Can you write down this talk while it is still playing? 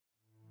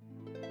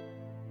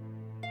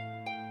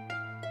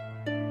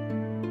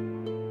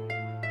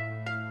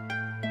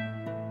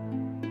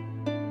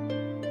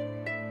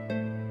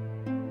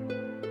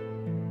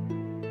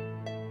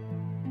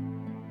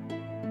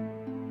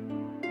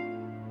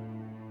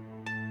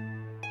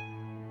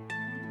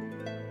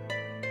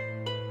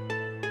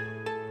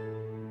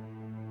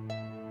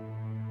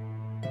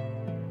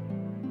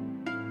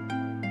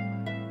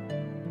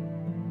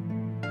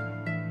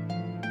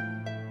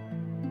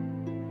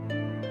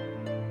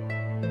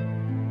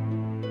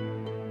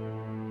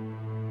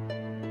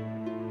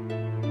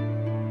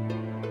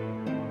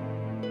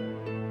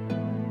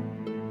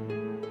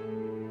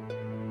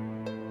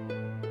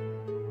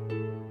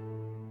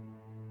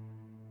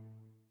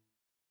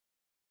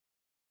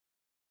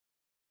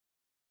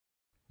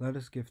Let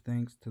us give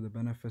thanks to the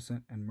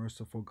beneficent and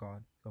merciful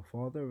God, the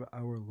Father of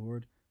our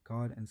Lord,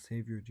 God and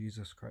Savior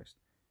Jesus Christ.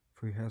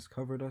 For he has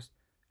covered us,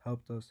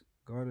 helped us,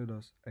 guarded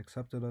us,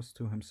 accepted us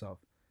to himself,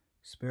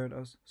 spared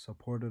us,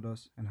 supported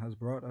us, and has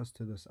brought us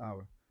to this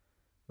hour.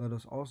 Let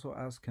us also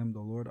ask him,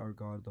 the Lord our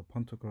God, the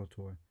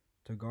Pantocrator,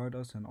 to guard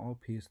us in all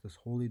peace this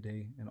holy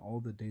day and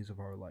all the days of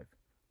our life.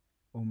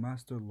 O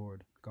Master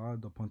Lord,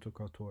 God the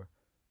Pantocrator,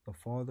 the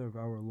Father of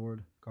our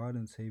Lord, God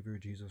and Savior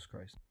Jesus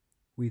Christ,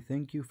 we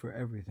thank you for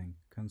everything,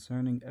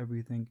 concerning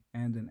everything,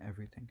 and in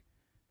everything.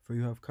 For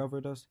you have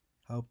covered us,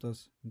 helped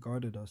us,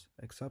 guarded us,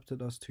 accepted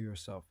us to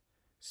yourself,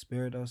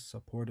 spared us,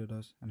 supported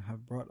us, and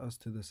have brought us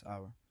to this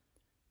hour.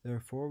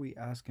 Therefore we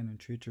ask and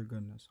entreat your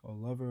goodness, O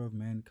lover of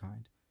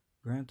mankind.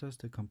 Grant us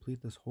to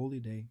complete this holy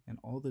day and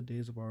all the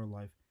days of our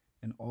life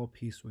in all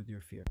peace with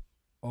your fear.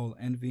 All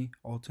envy,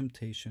 all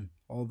temptation,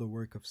 all the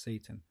work of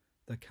Satan,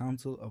 the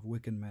counsel of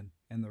wicked men,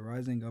 and the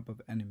rising up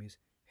of enemies,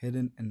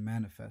 hidden and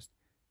manifest,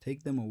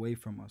 take them away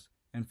from us,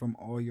 and from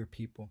all your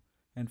people,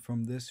 and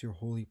from this your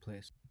holy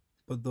place.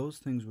 But those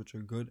things which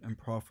are good and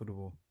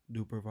profitable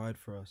do provide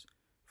for us,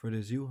 for it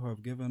is you who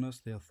have given us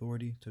the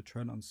authority to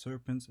tread on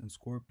serpents and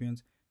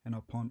scorpions, and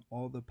upon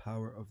all the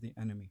power of the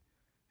enemy.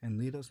 And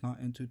lead us not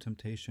into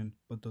temptation,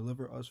 but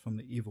deliver us from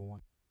the evil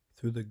one.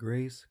 Through the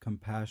grace,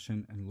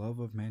 compassion, and love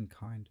of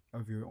mankind,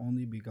 of your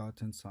only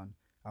begotten Son,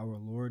 our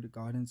Lord,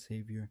 God and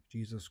Savior,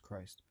 Jesus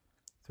Christ,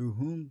 through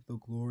whom the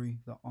glory,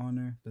 the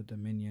honor, the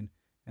dominion,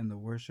 and the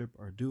worship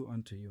are due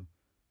unto you,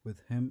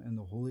 with him and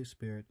the Holy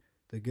Spirit,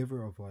 the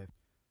giver of life,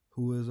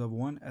 who is of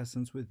one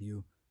essence with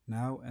you,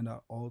 now and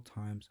at all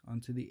times,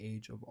 unto the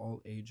age of all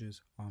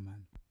ages.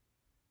 Amen.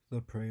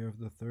 The prayer of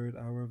the third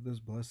hour of this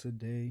blessed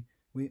day,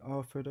 we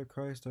offer to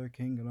Christ our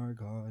King and our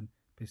God,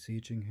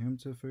 beseeching him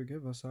to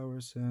forgive us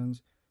our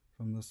sins.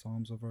 From the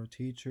Psalms of our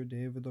teacher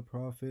David the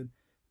prophet,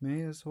 may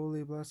his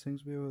holy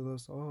blessings be with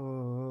us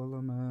all.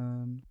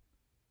 Amen.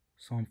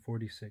 Psalm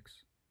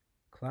 46.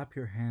 Clap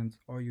your hands,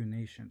 all you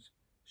nations.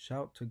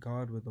 Shout to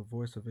God with a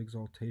voice of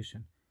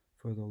exultation,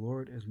 for the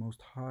Lord is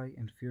most high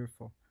and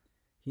fearful.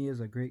 He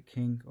is a great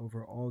king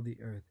over all the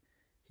earth.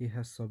 He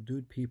has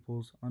subdued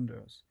peoples under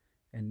us,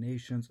 and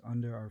nations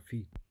under our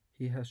feet.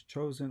 He has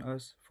chosen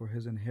us for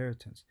his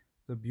inheritance,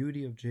 the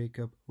beauty of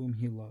Jacob, whom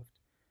he loved.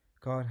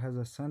 God has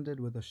ascended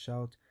with a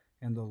shout,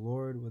 and the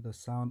Lord with the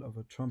sound of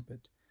a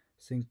trumpet.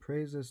 Sing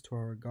praises to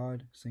our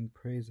God, sing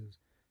praises.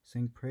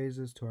 Sing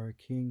praises to our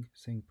King,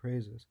 sing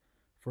praises.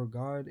 For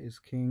God is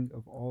King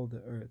of all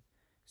the earth.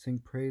 Sing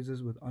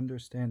praises with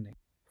understanding.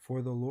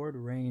 For the Lord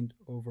reigned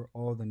over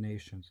all the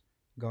nations.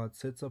 God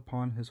sits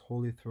upon his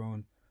holy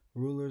throne.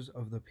 Rulers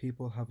of the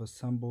people have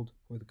assembled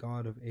with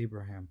God of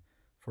Abraham.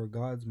 For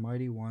God's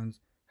mighty ones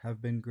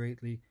have been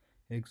greatly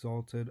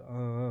exalted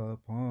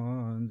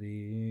upon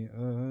the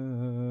earth.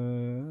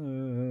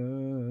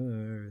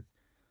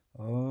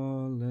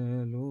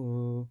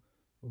 Alleluia.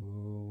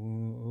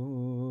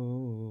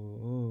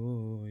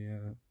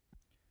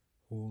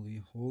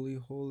 Holy, holy,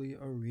 holy,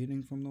 a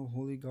reading from the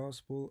Holy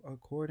Gospel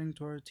according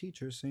to our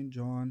teacher St.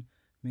 John.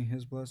 May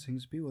his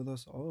blessings be with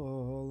us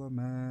all.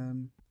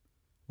 Amen.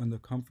 When the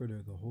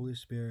Comforter, the Holy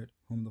Spirit,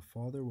 whom the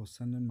Father will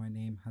send in my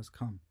name, has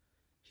come,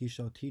 he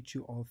shall teach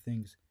you all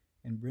things,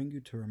 and bring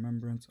you to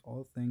remembrance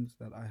all things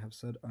that I have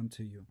said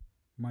unto you.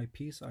 My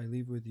peace I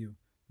leave with you,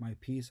 my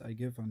peace I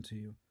give unto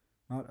you.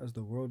 Not as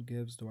the world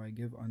gives do I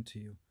give unto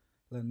you.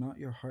 Let not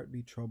your heart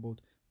be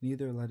troubled,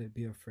 neither let it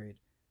be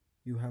afraid.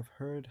 You have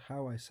heard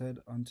how I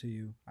said unto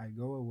you, I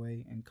go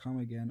away and come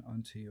again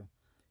unto you.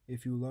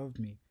 If you loved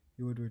me,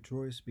 you would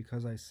rejoice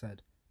because I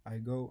said, I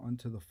go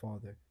unto the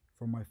Father,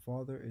 for my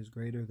Father is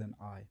greater than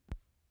I.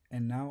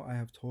 And now I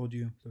have told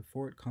you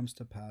before it comes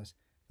to pass,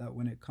 that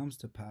when it comes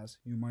to pass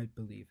you might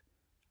believe.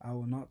 I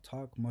will not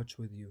talk much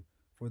with you,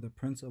 for the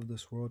prince of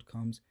this world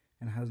comes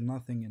and has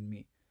nothing in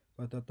me,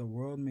 but that the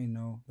world may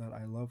know that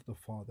I love the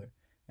Father,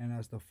 and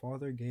as the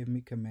Father gave me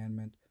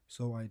commandment,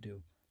 so I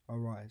do.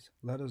 Arise,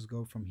 let us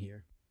go from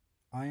here.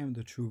 I am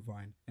the true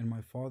vine, and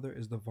my Father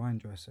is the vine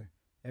dresser.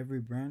 Every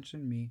branch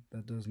in me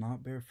that does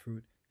not bear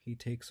fruit, he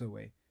takes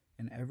away,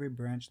 and every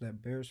branch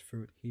that bears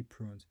fruit he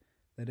prunes,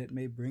 that it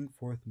may bring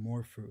forth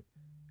more fruit.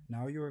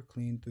 Now you are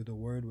clean through the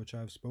word which I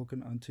have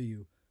spoken unto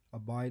you.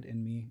 Abide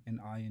in me, and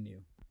I in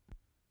you.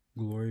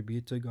 Glory be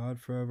to God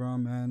forever.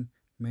 Amen.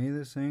 May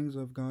the sayings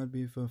of God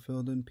be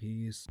fulfilled in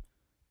peace.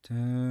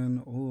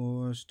 Ten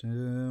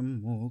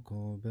ostem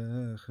moko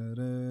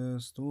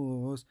bechrestos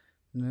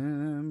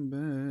nem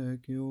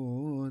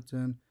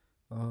bekioten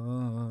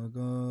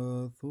agathos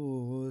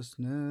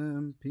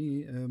nem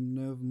piem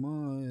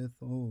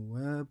nevmaeth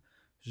oeb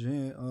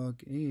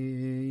jeak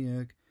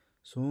eek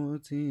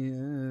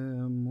sotiemo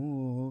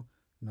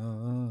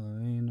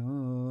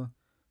naina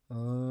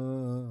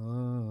an.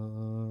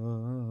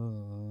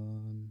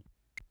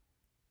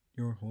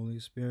 Your Holy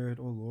Spirit,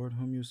 O Lord,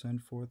 whom you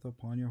sent forth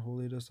upon your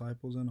holy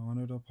disciples and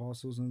honored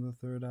apostles in the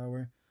third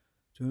hour,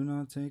 do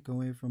not take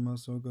away from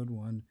us, O good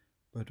one,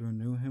 but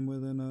renew him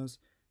within us.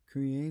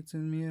 Create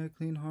in me a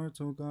clean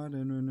heart, O God,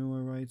 and renew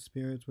a right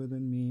spirit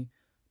within me.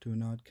 Do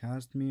not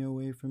cast me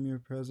away from your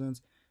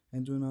presence,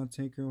 and do not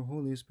take your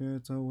Holy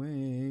Spirit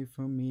away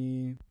from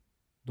me.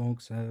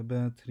 Donc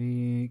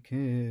sebetri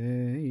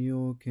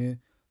ke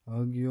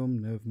agium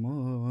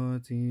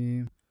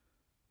pneumati.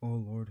 O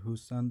Lord, who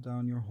sent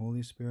down your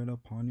Holy Spirit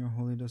upon your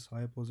holy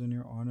disciples and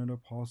your honored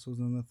apostles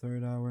in the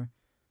third hour,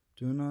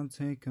 do not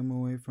take him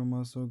away from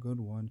us, O good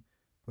one,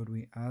 but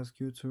we ask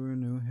you to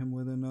renew him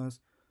within us.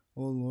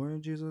 O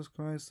Lord Jesus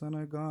Christ, Son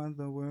of God,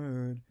 the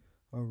Word,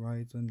 a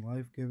right and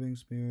life-giving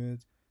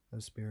Spirit,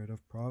 a spirit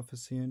of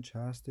prophecy and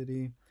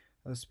chastity,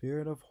 a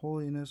spirit of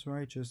holiness,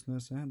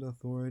 righteousness, and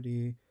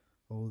authority,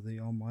 O the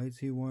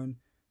Almighty One,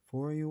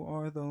 for you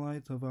are the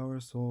light of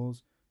our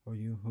souls, O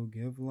you who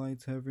give light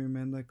to every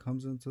man that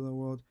comes into the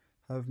world,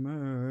 have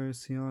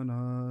mercy on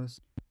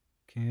us.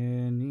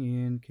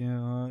 Kenin ke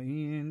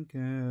ain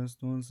ke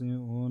stonsi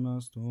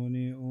onas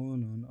toni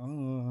onon.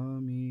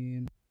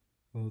 Amen.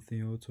 O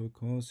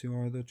Theotokos, you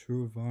are the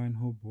true vine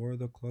who bore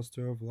the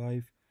cluster of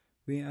life.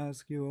 We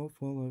ask you, O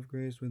full of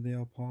grace with the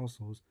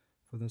apostles,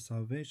 for the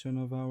salvation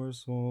of our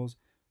souls.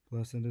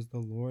 Blessed is the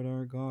Lord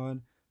our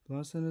God.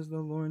 Blessed is the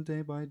Lord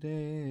day by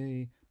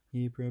day.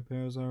 He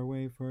prepares our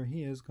way, for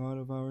he is God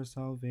of our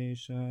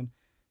salvation.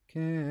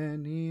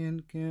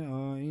 Kenin ke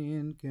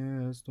ain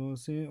ke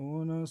stosi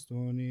onas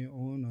toni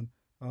onon.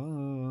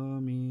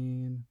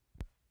 Amen.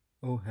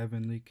 O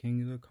heavenly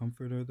King, the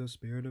Comforter, the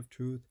Spirit of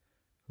truth,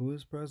 who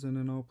is present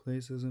in all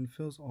places and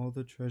fills all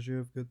the treasure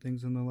of good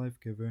things in the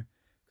life-giver,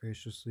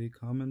 graciously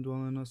come and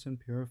dwell in us and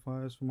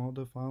purify us from all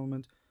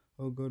defilement,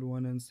 O good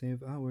one, and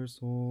save our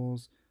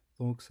souls.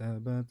 Doxa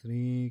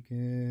batrike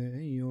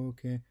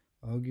ioke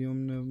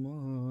agium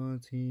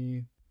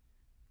pneumati.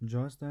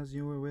 Just as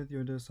you were with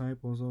your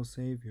disciples, O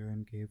Savior,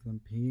 and gave them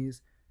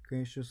peace,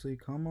 graciously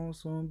come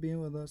also and be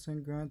with us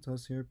and grant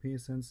us your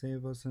peace and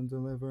save us and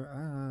deliver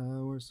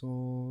our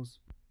souls.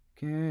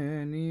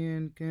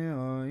 Kenin ke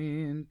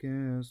ain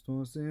ke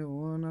stose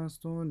onas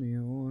toni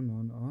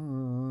onon.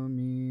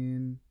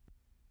 Amen.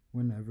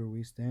 Whenever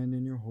we stand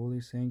in your holy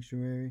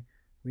sanctuary,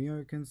 we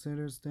are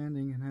considered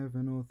standing in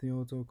heaven, O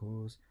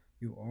Theotokos.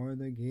 You are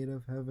the gate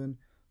of heaven.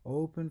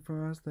 Open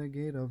for us the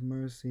gate of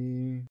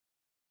mercy.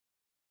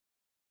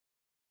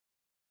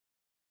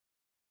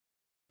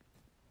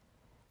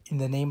 In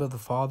the name of the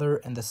Father,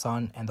 and the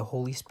Son, and the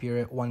Holy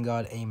Spirit, one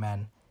God,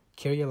 Amen.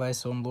 Kyrie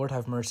eleison, Lord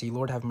have mercy,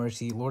 Lord have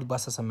mercy, Lord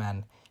bless us,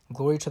 Amen.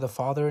 Glory to the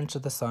Father, and to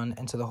the Son,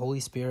 and to the Holy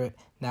Spirit,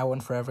 now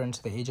and forever, and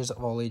to the ages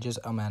of all ages,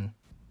 Amen.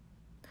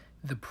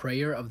 The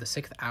prayer of the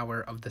 6th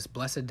hour of this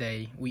blessed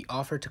day we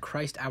offer to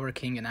Christ our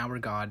King and our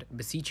God,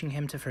 beseeching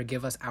him to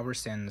forgive us our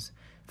sins.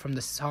 From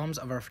the Psalms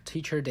of our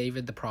teacher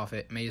David the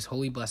prophet, may his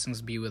holy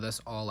blessings be with us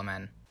all,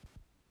 Amen.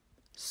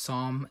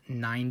 Psalm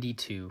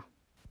 92.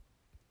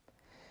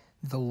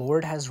 The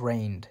Lord has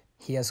reigned,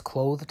 he has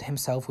clothed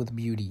himself with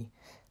beauty.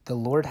 The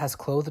Lord has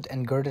clothed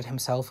and girded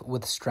himself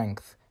with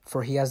strength,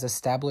 for he has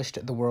established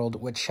the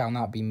world which shall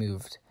not be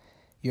moved.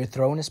 Your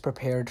throne is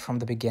prepared from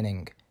the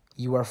beginning.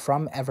 You are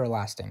from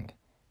everlasting.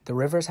 The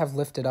rivers have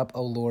lifted up,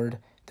 O Lord,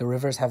 the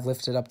rivers have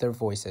lifted up their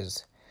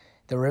voices.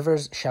 The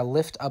rivers shall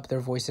lift up their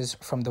voices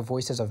from the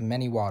voices of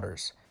many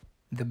waters.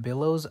 The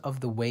billows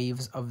of the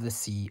waves of the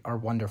sea are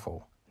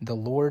wonderful. The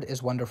Lord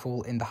is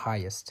wonderful in the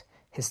highest.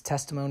 His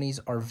testimonies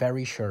are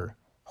very sure.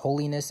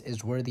 Holiness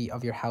is worthy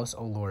of your house,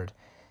 O Lord.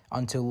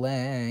 Unto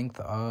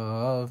length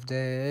of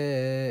days.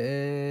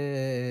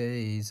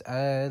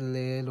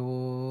 Alleluia.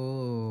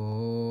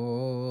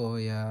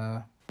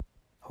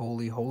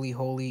 Holy, holy,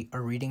 holy, a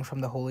reading from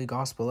the Holy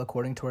Gospel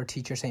according to our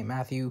teacher St.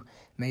 Matthew.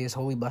 May his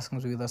holy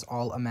blessings be with us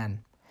all.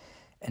 Amen.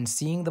 And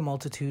seeing the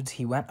multitudes,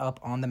 he went up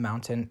on the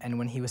mountain, and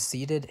when he was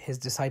seated, his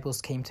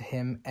disciples came to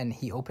him, and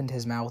he opened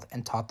his mouth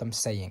and taught them,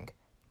 saying,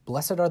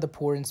 Blessed are the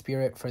poor in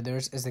spirit, for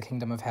theirs is the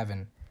kingdom of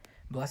heaven.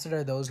 Blessed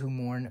are those who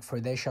mourn, for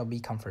they shall be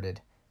comforted.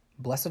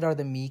 Blessed are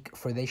the meek,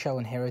 for they shall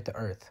inherit the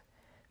earth.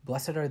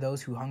 Blessed are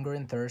those who hunger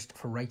and thirst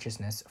for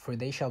righteousness, for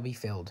they shall be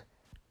filled.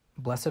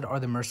 Blessed are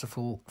the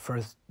merciful,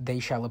 for they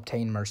shall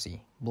obtain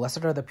mercy.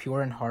 Blessed are the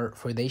pure in heart,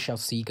 for they shall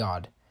see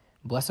God.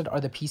 Blessed are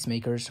the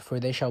peacemakers, for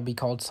they shall be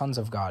called sons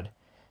of God.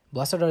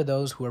 Blessed are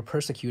those who are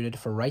persecuted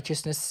for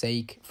righteousness'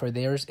 sake, for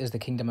theirs is the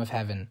kingdom of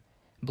heaven.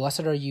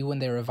 Blessed are you when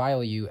they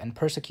revile you, and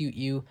persecute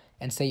you,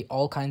 and say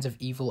all kinds of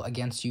evil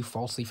against you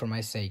falsely for my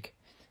sake.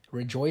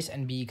 Rejoice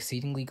and be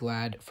exceedingly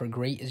glad, for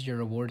great is your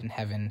reward in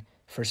heaven,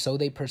 for so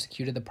they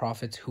persecuted the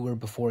prophets who were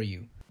before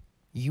you.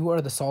 You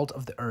are the salt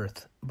of the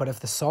earth, but if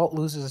the salt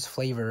loses its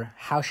flavor,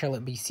 how shall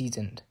it be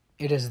seasoned?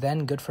 It is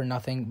then good for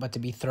nothing but to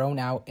be thrown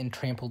out and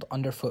trampled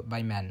underfoot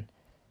by men.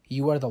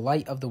 You are the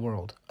light of the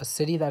world. A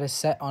city that is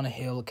set on a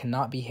hill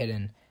cannot be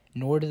hidden,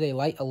 nor do they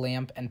light a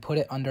lamp and put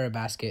it under a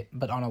basket,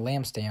 but on a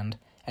lampstand,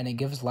 and it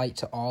gives light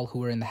to all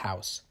who are in the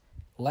house.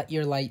 Let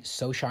your light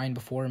so shine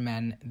before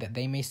men that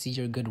they may see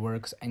your good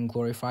works and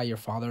glorify your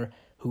Father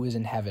who is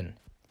in heaven.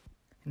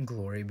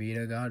 Glory be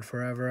to God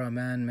forever,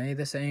 amen. May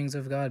the sayings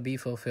of God be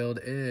fulfilled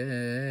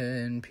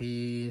in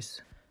peace.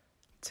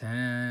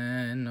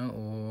 Ten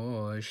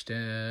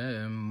oshtem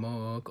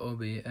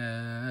obi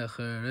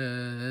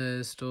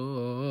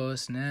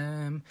Christos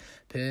nem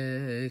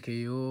pekioten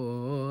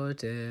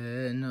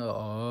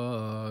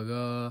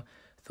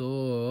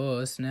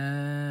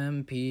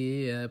thosnem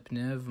pie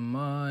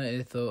pneuma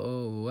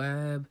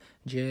ethoeb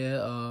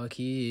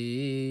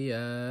geaki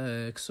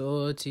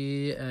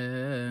exoti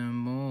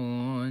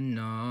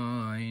emonina.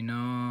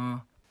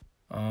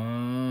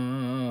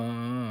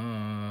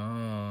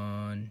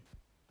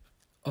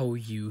 O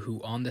you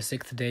who on the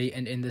 6th day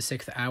and in the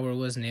 6th hour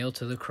was nailed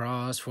to the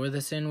cross for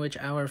the sin which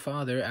our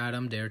father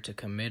Adam dared to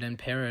commit in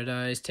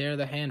paradise, tear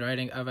the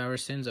handwriting of our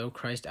sins, O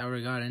Christ our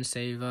God, and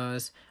save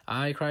us.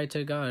 I cried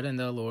to God, and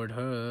the Lord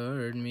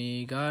heard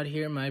me. God,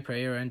 hear my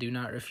prayer, and do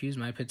not refuse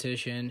my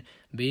petition.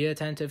 Be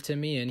attentive to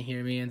me, and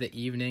hear me in the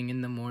evening,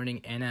 in the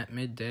morning, and at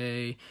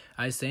midday.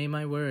 I say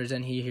my words,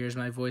 and he hears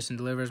my voice, and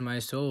delivers my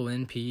soul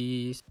in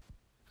peace.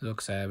 O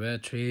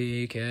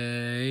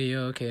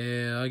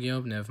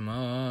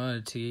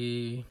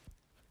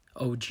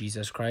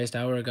Jesus Christ,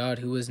 our God,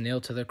 who was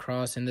nailed to the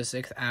cross in the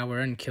 6th hour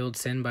and killed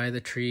sin by the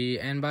tree,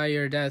 and by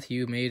your death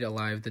you made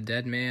alive the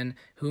dead man,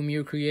 whom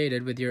you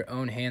created with your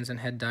own hands and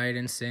had died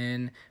in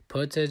sin,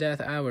 put to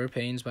death our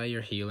pains by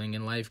your healing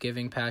and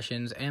life-giving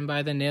passions, and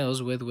by the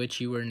nails with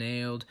which you were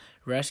nailed.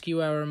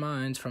 Rescue our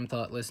minds from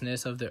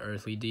thoughtlessness of the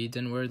earthly deeds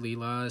and worldly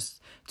lusts,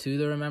 to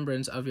the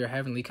remembrance of your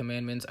heavenly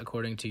commandments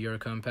according to your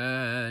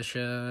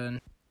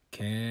compassion.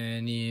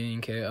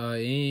 Kenin ke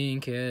ain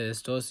ke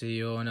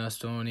stosion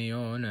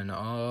astonion and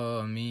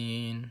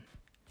amen.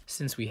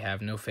 Since we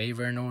have no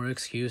favor, nor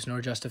excuse,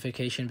 nor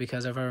justification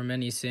because of our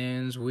many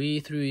sins, we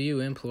through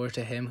you implore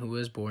to him who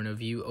was born of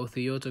you, O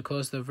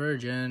Theotokos the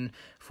Virgin,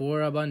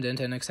 for abundant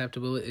and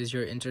acceptable is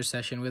your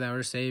intercession with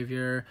our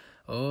Savior.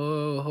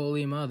 O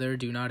Holy Mother,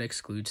 do not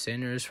exclude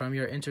sinners from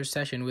your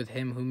intercession with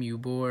him whom you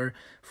bore,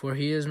 for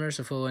he is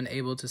merciful and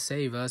able to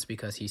save us,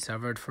 because he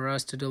suffered for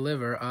us to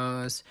deliver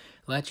us.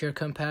 Let your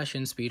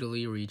compassion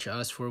speedily reach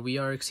us, for we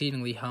are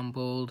exceedingly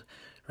humbled.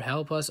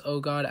 Help us, O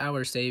God,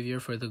 our Savior,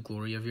 for the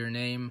glory of your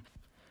name.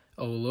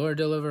 O Lord,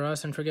 deliver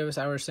us and forgive us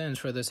our sins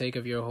for the sake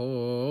of your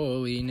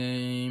holy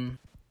name.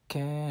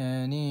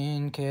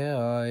 Kenin ke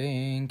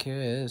ain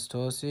ke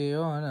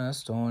stosion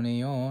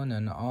astonion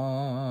and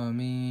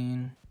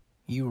amen.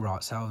 You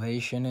wrought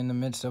salvation in the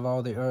midst of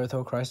all the earth,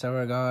 O Christ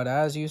our God,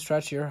 as you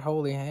stretched your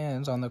holy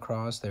hands on the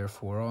cross.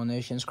 Therefore all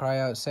nations cry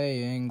out,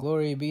 saying,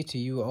 Glory be to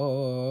you,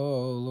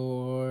 O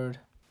Lord.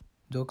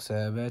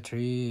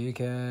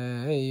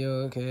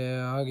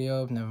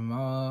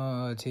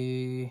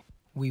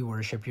 We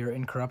worship your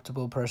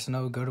incorruptible person,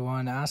 O good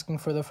one, asking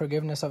for the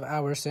forgiveness of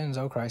our sins,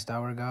 O Christ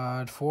our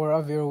God. For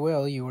of your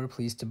will you were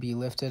pleased to be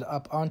lifted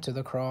up onto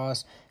the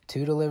cross,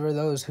 to deliver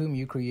those whom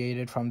you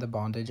created from the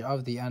bondage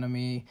of the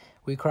enemy.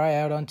 We cry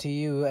out unto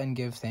you and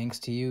give thanks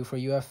to you, for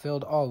you have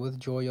filled all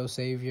with joy, O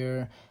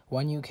Savior.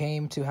 When you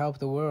came to help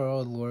the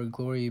world, Lord,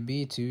 glory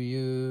be to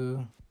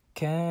you.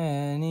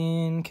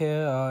 Kenin ke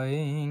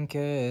ain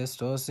ke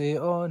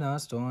stosion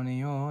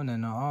astonion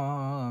and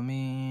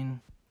amen.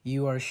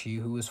 You are she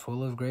who is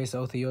full of grace,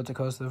 O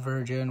Theotokos the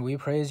Virgin. We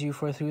praise you,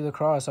 for through the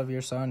cross of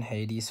your Son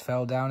Hades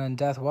fell down and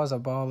death was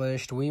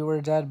abolished. We were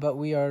dead, but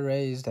we are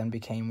raised, and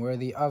became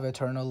worthy of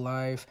eternal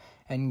life,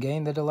 and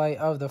gained the delight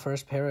of the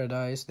first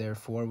paradise.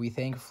 Therefore we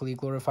thankfully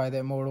glorify the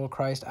immortal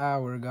Christ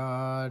our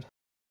God.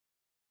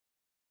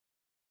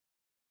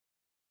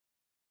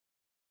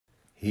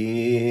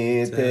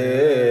 Hitenne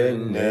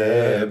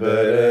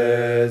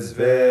berez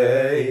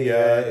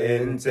veya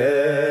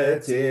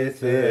enteti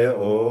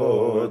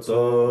Theotokos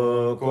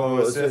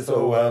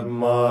Thoab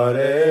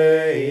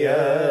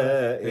Maria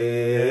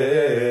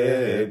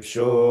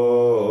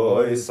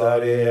Epshoi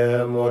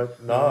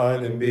Saremot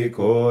Nan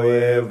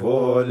Bikoe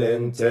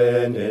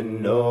Volenten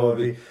in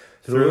Novi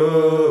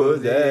through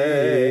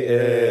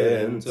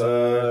the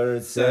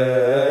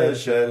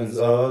intercessions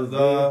of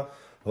the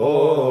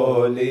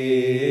Holy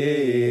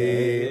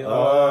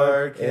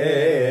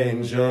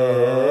Archangel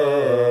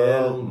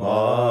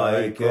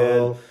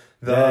Michael,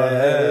 the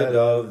head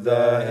of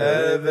the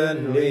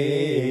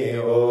heavenly,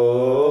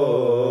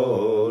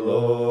 O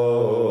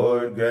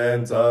Lord,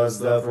 grant us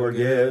the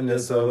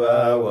forgiveness of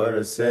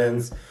our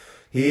sins.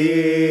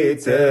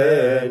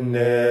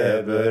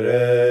 Hitenne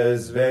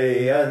berez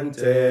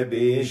veyante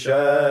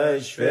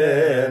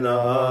bishashfen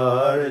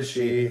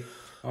arshi,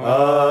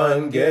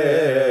 Angelos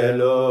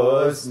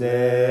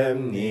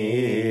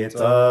nemni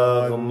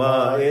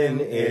tagma in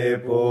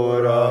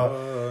epora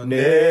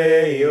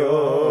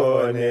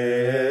neon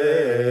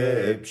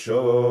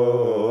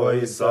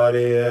epshoi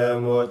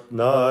sariemot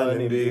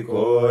nan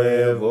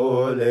bikoe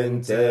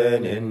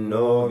volenten in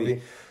novi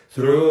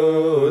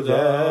through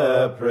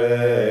the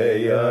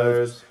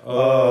prayers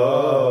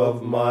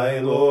of my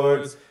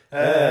lords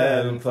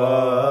and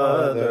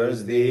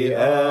fathers, the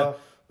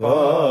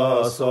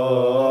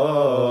apostles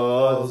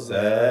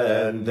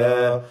and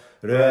the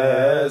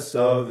rest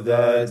of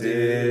the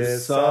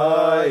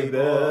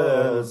disciples,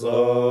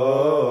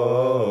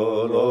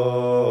 O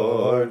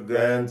Lord,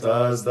 grant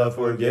us the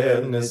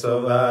forgiveness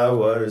of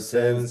our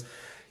sins.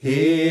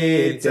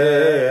 Hiteni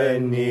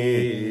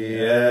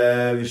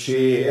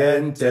evshi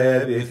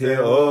ente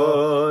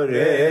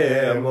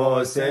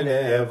bitheoremos en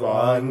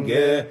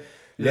evangeles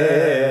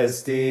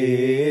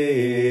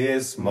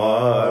estis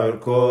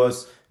Marcos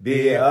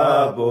bi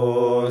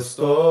apostolos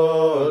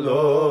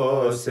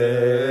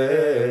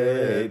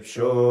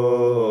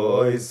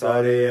epshoi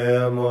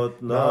sariemot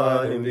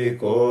naim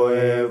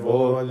vicoe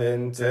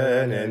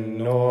volenten en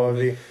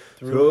novi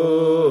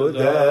through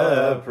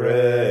the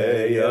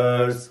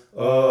prayers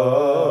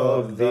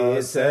of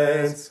the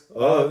saints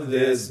of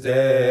this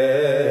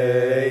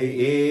day,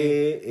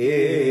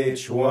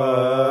 each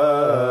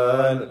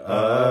one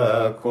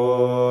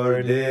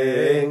according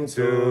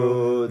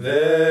to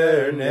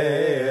their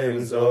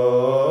names, O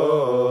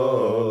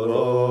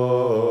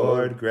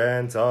Lord,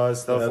 grant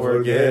us the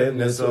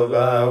forgiveness of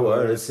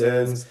our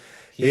sins.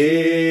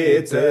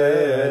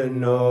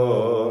 Hiteno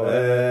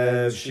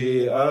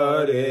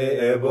efshiare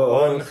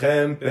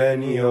ebonchem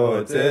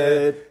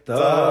peniotet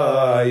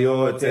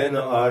tayoten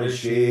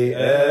arshi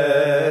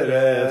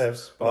erev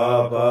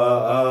papa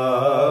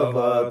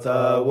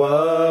avata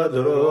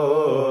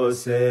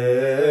wadros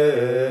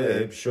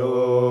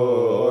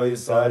epshoi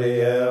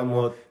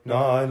sariemot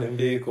nan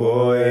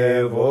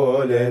bikoe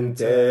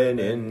volenten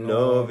in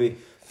novi.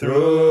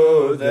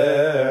 Through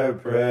their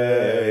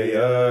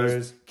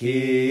prayers,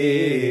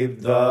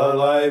 keep the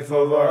life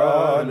of our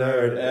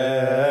honored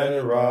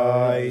and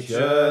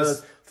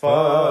righteous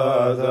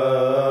Father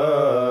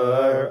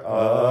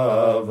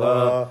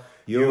Ava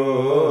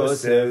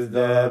Yosef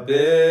the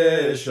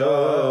Bishop,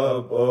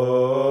 O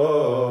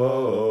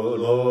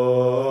Lord.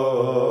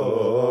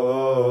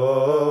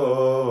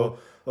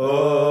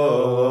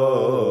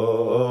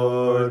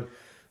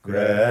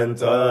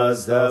 Grant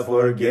us the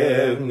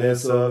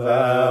forgiveness of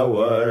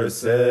our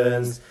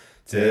sins.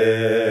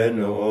 Tenoshtem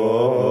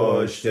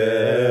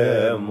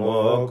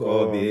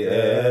mokobi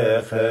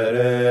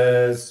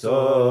echerestos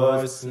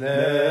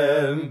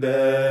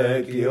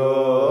nembek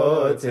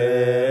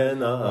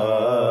yoten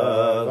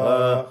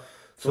aga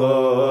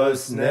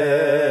tos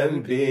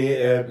nempi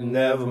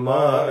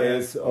ebnevma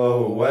es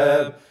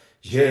oweb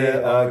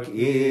Jeak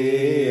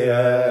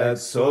iet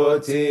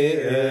soti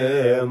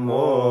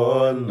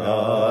emonaina.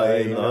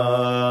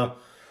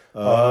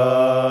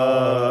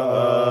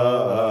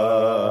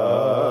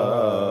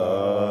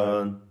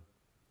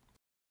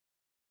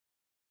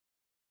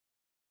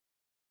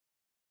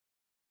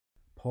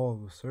 Paul,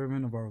 the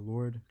servant of our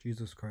Lord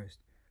Jesus Christ,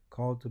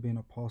 called to be an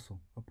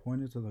apostle,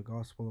 appointed to the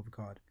gospel of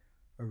God.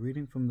 A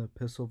reading from the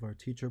epistle of our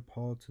teacher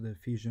Paul to the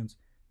Ephesians.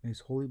 May his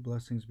holy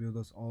blessings be with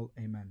us all.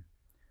 Amen.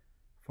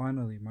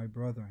 Finally, my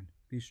brethren,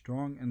 be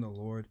strong in the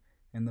Lord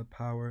and the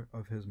power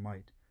of his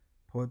might.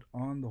 Put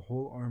on the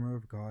whole armor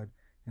of God,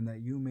 and that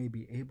you may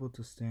be able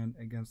to stand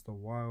against the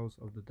wiles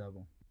of the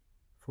devil.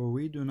 For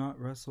we do not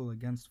wrestle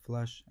against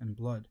flesh and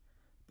blood,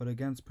 but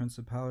against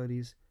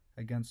principalities,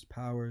 against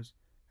powers,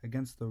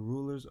 against the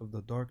rulers of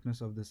the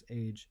darkness of this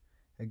age,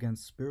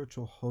 against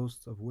spiritual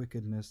hosts of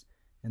wickedness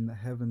in the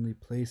heavenly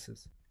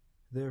places.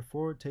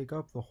 Therefore take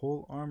up the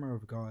whole armor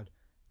of God,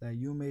 that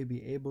you may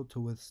be able to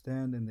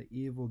withstand in the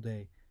evil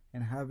day,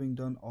 and having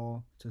done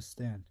all, to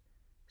stand.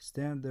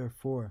 Stand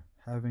therefore,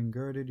 having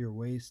girded your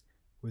waist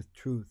with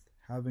truth,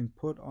 having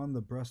put on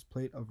the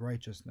breastplate of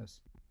righteousness,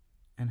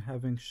 and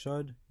having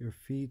shod your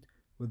feet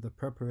with the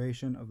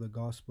preparation of the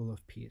gospel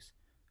of peace.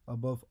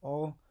 Above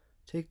all,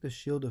 take the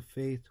shield of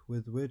faith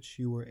with which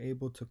you were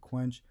able to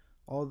quench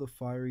all the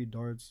fiery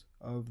darts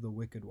of the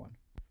wicked one.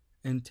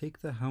 And take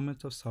the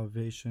helmet of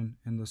salvation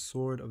and the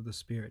sword of the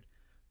Spirit,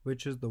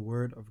 which is the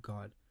word of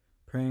God,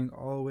 praying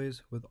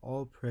always with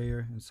all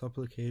prayer and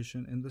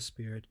supplication in the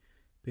Spirit,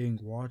 being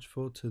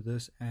watchful to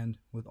this end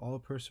with all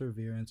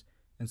perseverance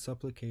and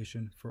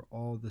supplication for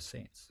all the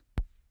saints.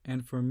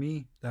 And for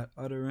me, that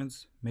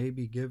utterance may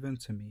be given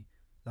to me,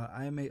 that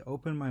I may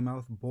open my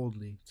mouth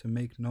boldly to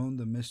make known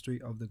the mystery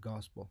of the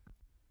gospel,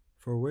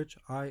 for which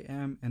I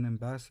am an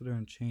ambassador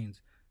in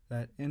chains,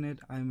 that in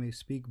it I may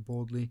speak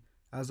boldly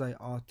as I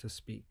ought to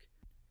speak.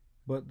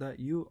 But that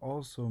you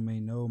also may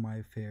know my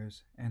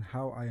affairs, and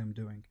how I am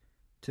doing.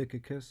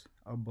 Tychicus,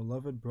 a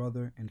beloved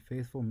brother and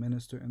faithful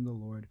minister in the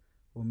Lord,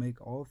 will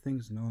make all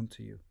things known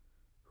to you,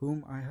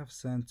 whom I have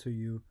sent to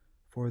you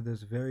for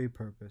this very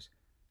purpose,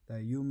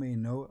 that you may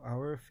know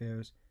our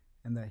affairs,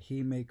 and that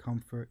he may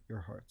comfort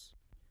your hearts.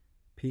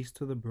 Peace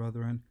to the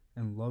brethren,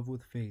 and love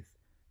with faith,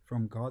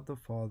 from God the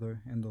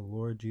Father and the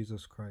Lord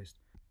Jesus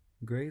Christ.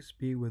 Grace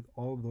be with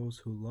all those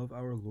who love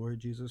our Lord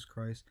Jesus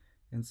Christ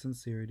in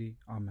sincerity.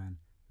 Amen.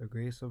 The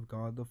grace of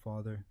God the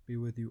Father be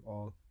with you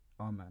all.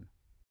 Amen.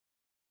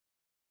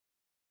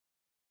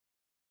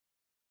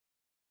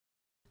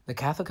 The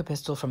Catholic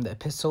Epistle from the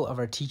Epistle of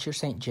our teacher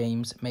St.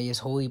 James, may his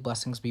holy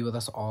blessings be with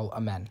us all.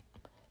 Amen.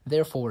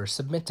 Therefore,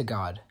 submit to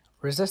God.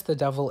 Resist the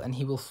devil, and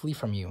he will flee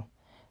from you.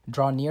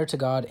 Draw near to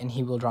God, and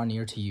he will draw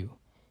near to you.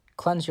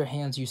 Cleanse your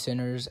hands, you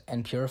sinners,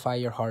 and purify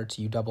your hearts,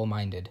 you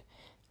double-minded.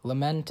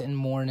 Lament and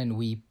mourn and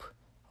weep.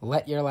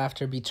 Let your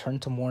laughter be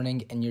turned to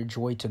mourning, and your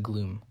joy to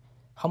gloom.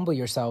 Humble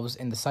yourselves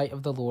in the sight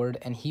of the Lord,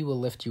 and he will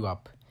lift you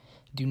up.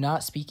 Do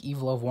not speak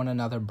evil of one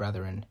another,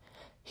 brethren.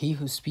 He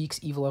who speaks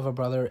evil of a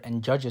brother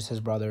and judges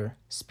his brother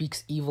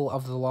speaks evil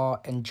of the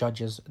law and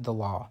judges the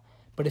law.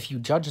 But But if you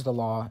judge the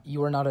law,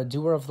 you are not a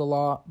doer of the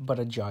law, but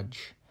a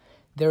judge.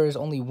 There is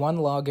only one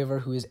lawgiver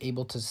who is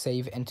able to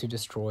save and to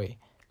destroy.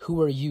 Who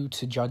are you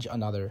to judge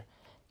another?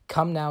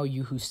 Come now,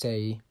 you who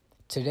say,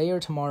 today or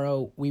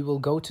tomorrow we will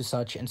go to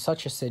such and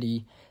such a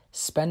city,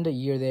 spend a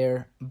year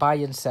there, buy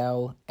and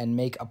sell, and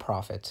make a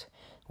profit.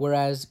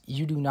 Whereas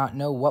you do not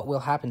know what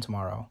will happen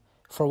tomorrow.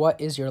 For what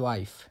is your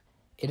life?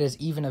 It is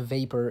even a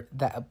vapor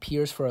that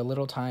appears for a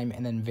little time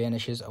and then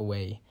vanishes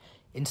away.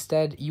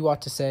 Instead, you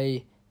ought to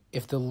say,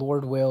 if the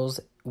Lord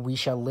wills, we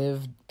shall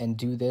live and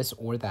do this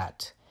or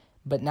that.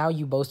 But now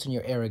you boast in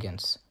your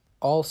arrogance.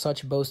 All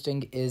such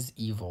boasting is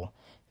evil.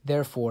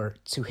 Therefore,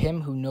 to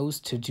him who knows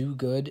to do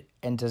good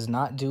and does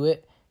not do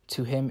it,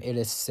 to him it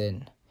is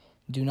sin.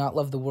 Do not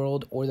love the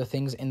world or the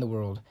things in the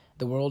world.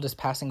 The world is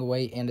passing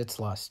away and its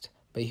lust.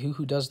 But he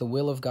who does the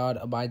will of God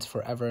abides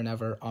forever and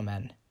ever.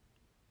 Amen.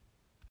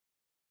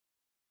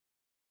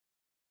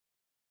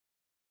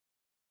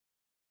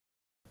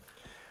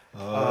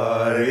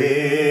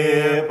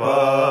 Aripa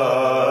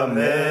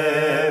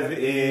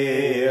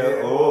mevi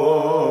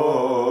obe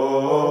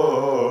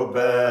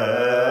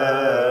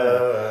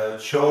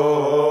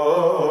choy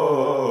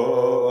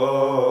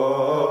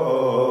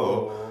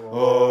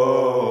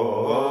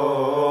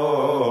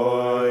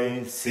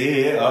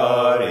si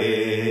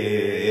ari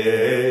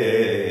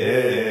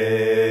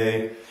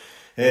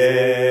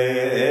pa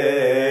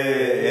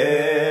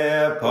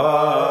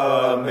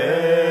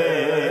me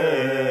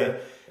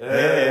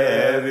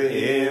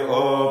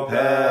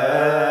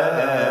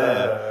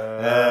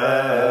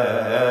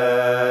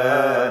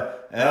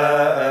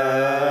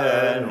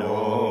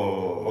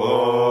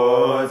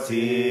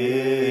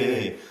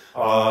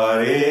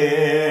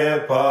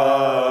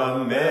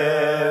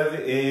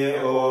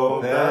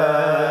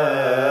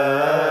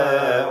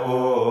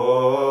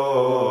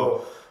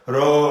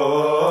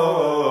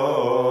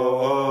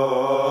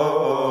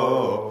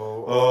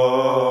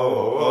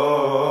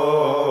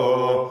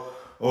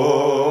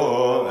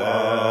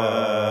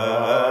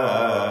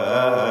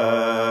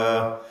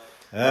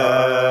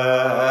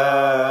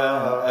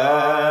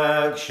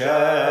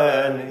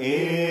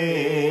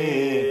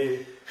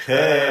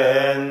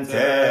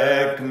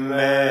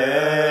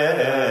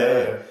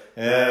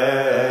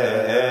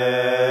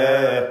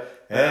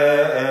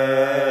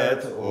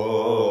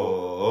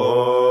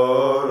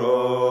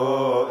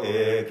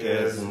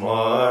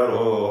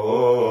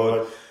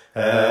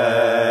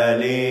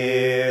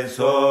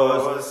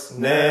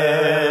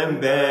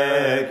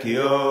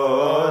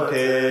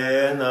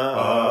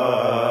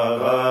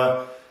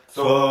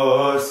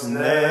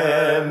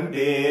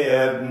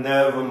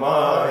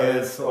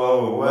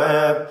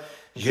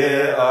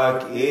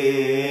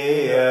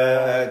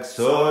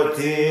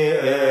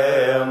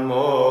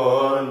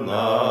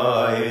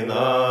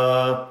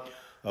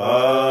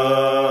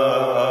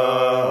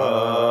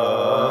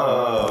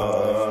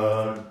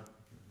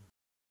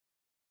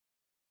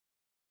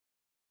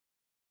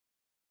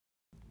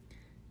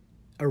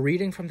A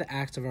reading from the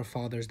Acts of our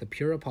Fathers, the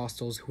pure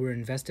apostles who were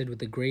invested with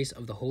the grace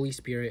of the Holy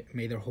Spirit.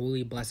 May their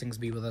holy blessings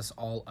be with us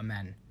all.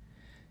 Amen.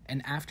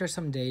 And after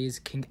some days,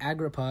 King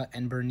Agrippa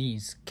and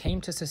Bernice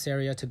came to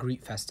Caesarea to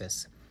greet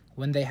Festus.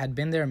 When they had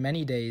been there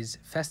many days,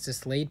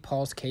 Festus laid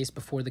Paul's case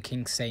before the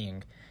king,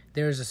 saying,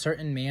 There is a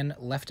certain man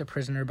left a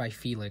prisoner by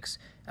Felix,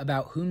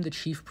 about whom the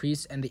chief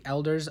priests and the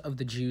elders of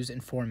the Jews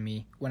informed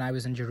me when I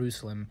was in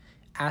Jerusalem,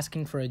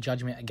 asking for a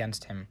judgment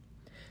against him.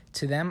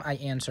 To them I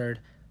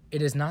answered,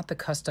 It is not the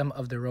custom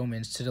of the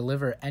Romans to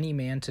deliver any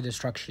man to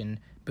destruction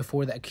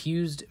before the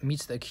accused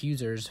meets the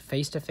accusers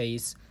face to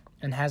face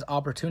and has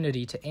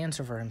opportunity to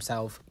answer for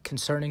himself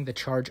concerning the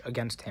charge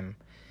against him.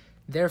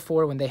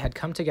 Therefore, when they had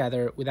come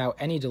together without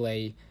any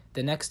delay,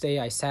 the next day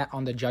I sat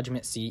on the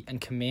judgment seat and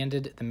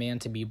commanded the man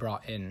to be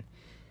brought in.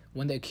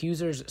 When the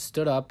accusers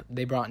stood up,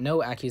 they brought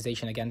no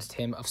accusation against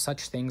him of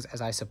such things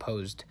as I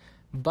supposed,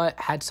 but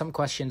had some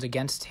questions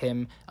against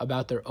him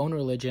about their own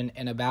religion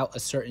and about a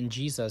certain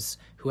Jesus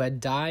who had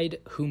died,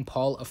 whom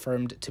Paul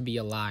affirmed to be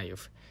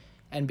alive.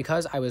 And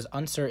because I was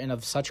uncertain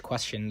of such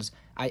questions,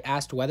 I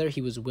asked whether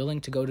he was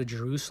willing to go to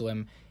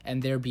Jerusalem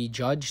and there be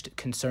judged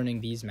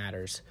concerning these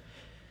matters.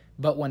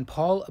 But when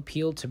Paul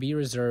appealed to be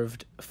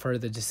reserved for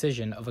the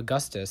decision of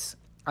Augustus,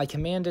 I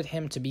commanded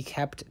him to be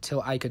kept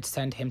till I could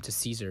send him to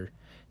Caesar.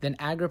 Then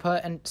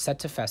Agrippa said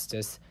to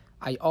Festus,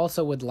 I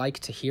also would like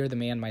to hear the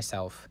man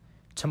myself.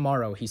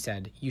 Tomorrow, he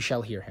said, you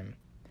shall hear him.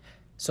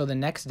 So the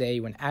next day,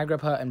 when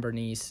Agrippa and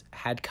Bernice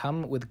had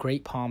come with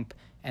great pomp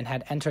and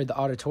had entered the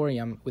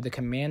auditorium with the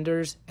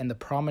commanders and the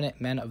prominent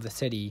men of the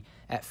city,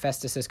 at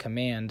Festus's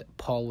command,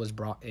 Paul was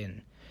brought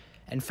in.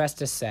 And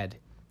Festus said,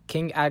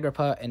 King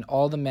Agrippa and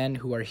all the men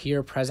who are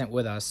here present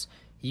with us,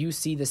 you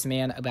see this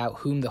man about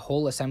whom the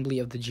whole assembly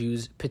of the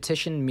Jews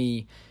petitioned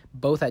me,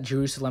 both at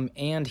Jerusalem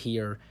and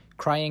here,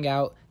 crying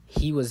out,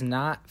 he was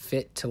not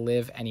fit to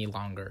live any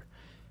longer.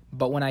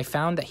 But when I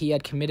found that he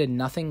had committed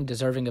nothing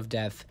deserving of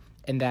death,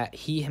 and that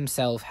he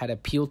himself had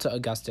appealed to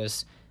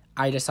Augustus,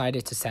 I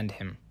decided to send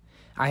him.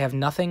 I have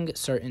nothing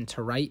certain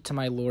to write to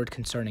my lord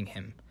concerning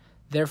him.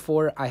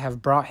 Therefore I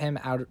have brought him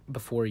out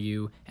before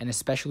you, and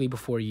especially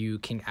before you,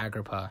 King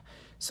Agrippa,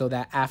 so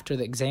that after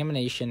the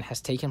examination has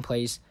taken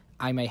place,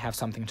 I may have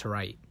something to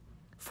write.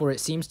 For it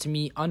seems to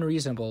me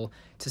unreasonable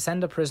to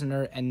send a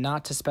prisoner and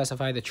not to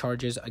specify the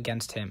charges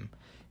against him."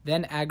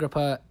 Then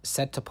Agrippa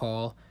said to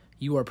Paul,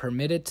 "You are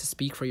permitted to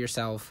speak for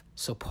yourself."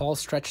 So Paul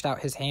stretched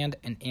out his hand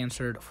and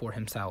answered for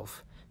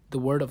himself. The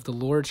word of the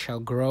Lord shall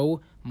grow,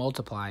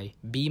 multiply,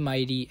 be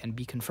mighty, and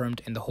be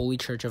confirmed in the holy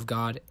church of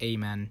God.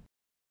 Amen.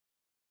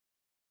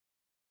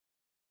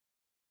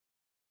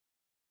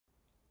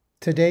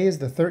 Today is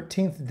the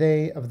 13th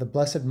day of the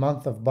blessed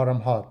month of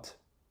Baramhat.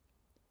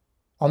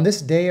 On this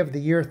day of the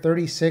year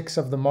 36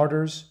 of the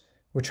martyrs,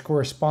 which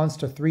corresponds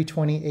to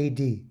 320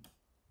 AD,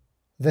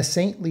 the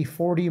saintly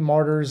 40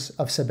 martyrs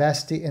of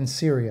Sebaste in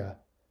Syria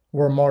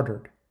were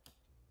martyred.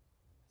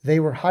 They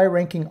were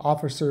high-ranking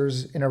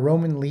officers in a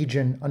Roman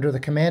legion under the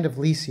command of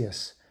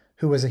Lysias,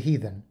 who was a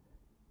heathen.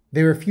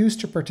 They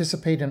refused to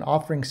participate in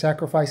offering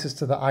sacrifices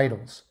to the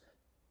idols.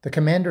 The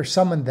commander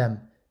summoned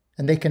them,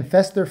 and they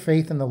confessed their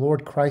faith in the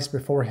Lord Christ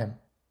before him.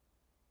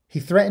 He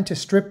threatened to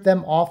strip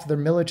them off their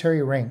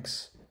military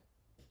ranks.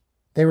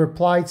 They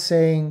replied,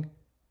 saying,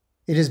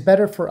 "It is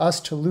better for us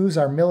to lose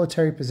our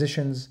military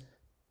positions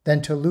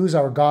than to lose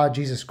our God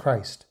Jesus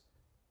Christ."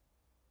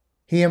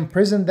 He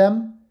imprisoned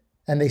them,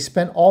 and they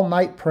spent all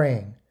night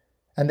praying,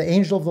 and the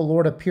angel of the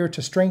Lord appeared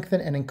to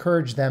strengthen and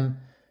encourage them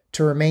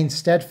to remain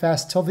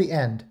steadfast till the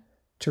end,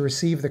 to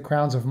receive the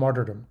crowns of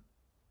martyrdom.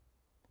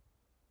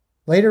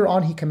 Later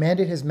on he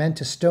commanded his men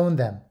to stone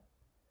them.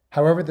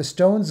 However, the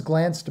stones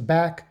glanced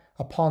back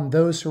upon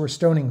those who were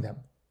stoning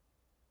them.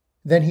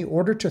 Then he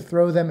ordered to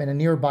throw them in a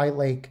nearby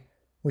lake,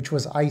 which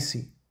was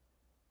icy.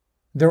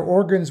 Their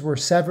organs were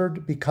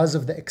severed because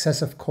of the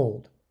excessive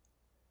cold.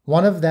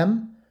 One of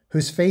them,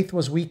 whose faith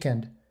was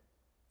weakened,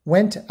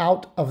 went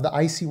out of the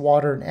icy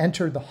water and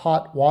entered the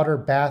hot water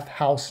bath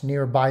house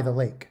nearby the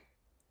lake.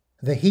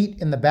 The heat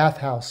in the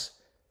bathhouse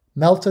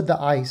melted the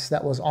ice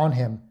that was on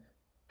him.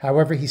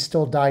 However, he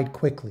still died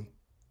quickly.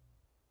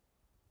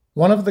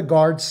 One of the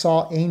guards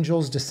saw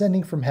angels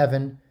descending from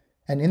heaven,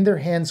 and in their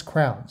hands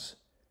crowns.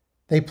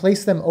 They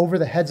placed them over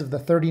the heads of the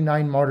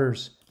 39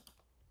 martyrs,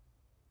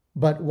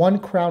 but one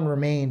crown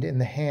remained in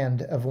the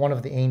hand of one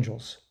of the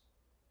angels.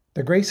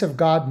 The grace of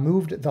God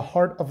moved the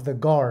heart of the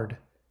guard,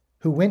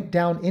 who went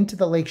down into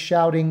the lake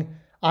shouting,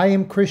 "I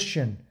am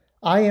Christian!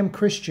 I am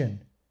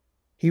Christian!"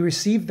 He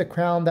received the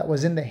crown that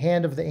was in the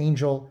hand of the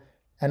angel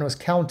and was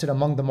counted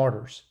among the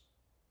martyrs.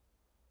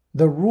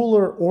 The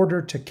ruler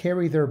ordered to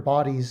carry their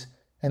bodies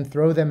and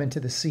throw them into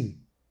the sea.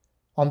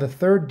 On the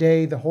third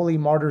day, the holy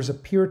martyrs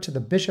appeared to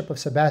the bishop of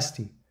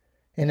Sebaste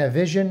in a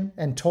vision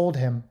and told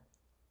him,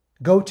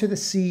 "Go to the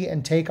sea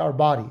and take our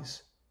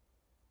bodies."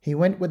 He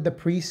went with the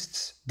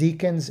priests,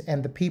 deacons,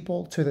 and the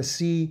people to the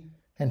sea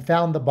and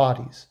found the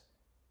bodies.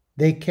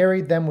 They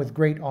carried them with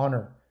great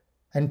honor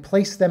and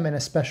placed them in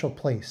a special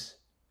place.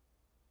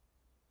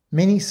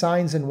 Many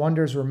signs and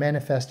wonders were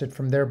manifested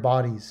from their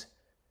bodies,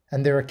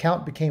 and their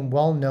account became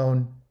well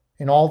known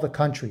in all the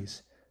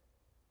countries.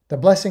 The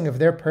blessing of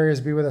their prayers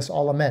be with us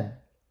all. Amen.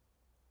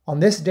 On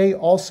this day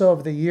also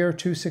of the year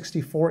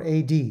 264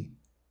 AD,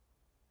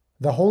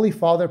 the Holy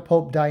Father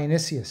Pope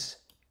Dionysius,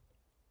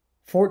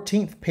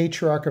 14th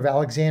Patriarch of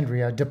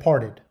Alexandria,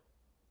 departed.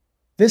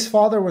 This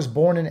father was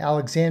born in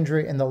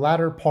Alexandria in the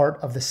latter part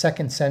of the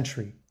 2nd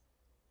century.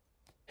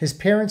 His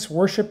parents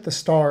worshipped the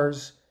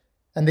stars,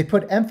 and they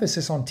put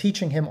emphasis on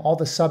teaching him all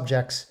the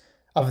subjects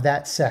of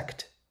that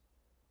sect.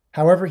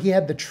 However, he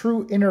had the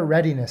true inner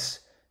readiness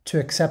to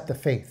accept the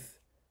faith.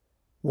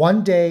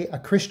 One day, a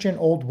Christian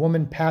old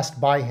woman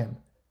passed by him,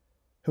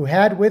 who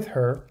had with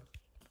her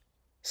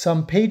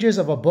some pages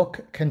of a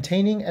book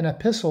containing an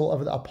epistle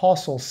of the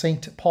Apostle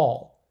St.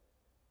 Paul,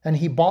 and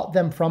he bought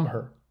them from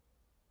her.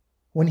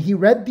 When he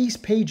read these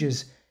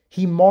pages,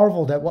 he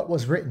marveled at what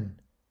was written.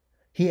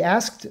 He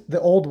asked the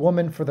old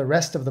woman for the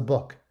rest of the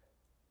book.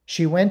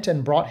 She went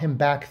and brought him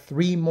back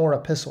 3 more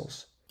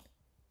epistles.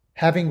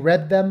 Having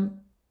read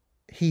them,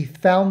 he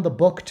found the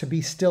book to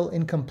be still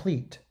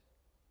incomplete.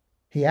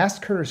 He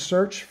asked her to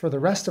search for the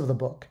rest of the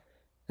book,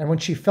 and when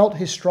she felt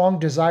his strong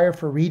desire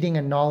for reading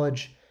and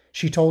knowledge,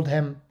 she told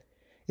him,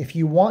 "If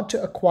you want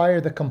to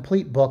acquire the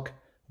complete book,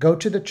 go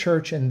to the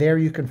church and there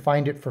you can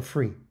find it for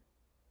free."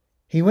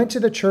 He went to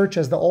the church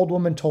as the old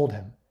woman told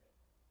him.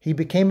 He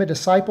became a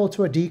disciple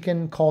to a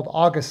deacon called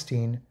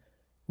Augustine,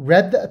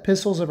 read the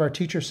epistles of our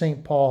teacher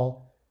St.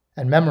 Paul,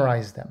 and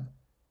memorized them.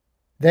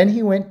 Then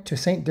he went to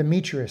St.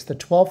 Demetrius, the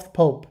 12th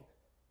Pope,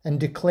 and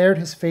declared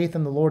his faith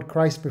in the Lord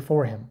Christ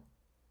before him,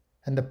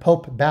 and the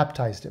Pope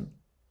baptized him.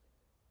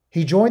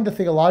 He joined the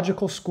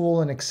theological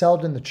school and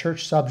excelled in the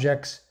church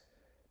subjects,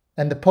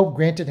 and the Pope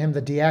granted him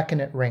the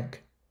diaconate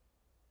rank.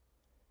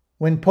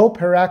 When Pope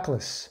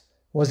Heraclius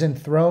was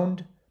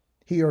enthroned,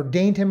 he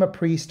ordained him a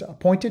priest,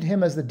 appointed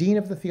him as the dean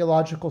of the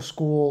theological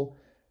school,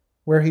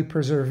 where he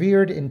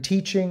persevered in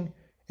teaching,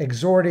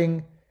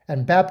 exhorting,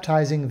 and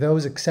baptizing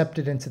those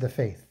accepted into the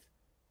faith.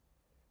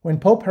 When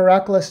Pope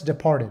Heraclius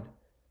departed,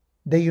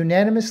 they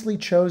unanimously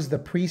chose the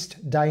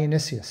priest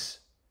Dionysius.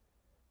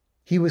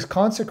 He was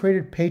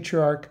consecrated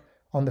patriarch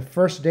on the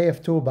first day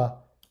of Tuba,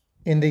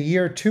 in the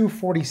year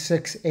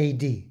 246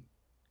 AD.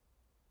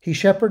 He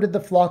shepherded the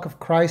flock of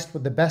Christ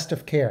with the best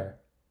of care.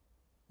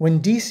 When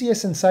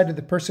Decius incited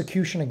the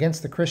persecution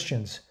against the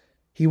Christians,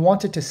 he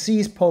wanted to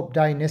seize Pope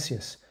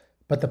Dionysius,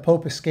 but the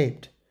Pope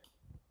escaped.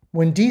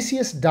 When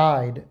Decius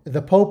died,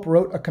 the Pope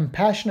wrote a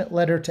compassionate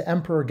letter to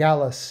Emperor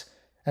Gallus,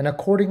 and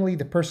accordingly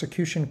the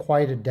persecution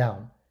quieted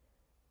down.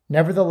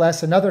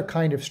 Nevertheless, another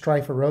kind of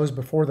strife arose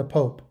before the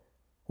Pope,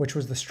 which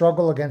was the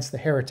struggle against the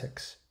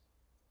heretics.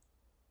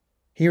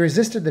 He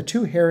resisted the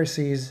two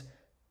heresies,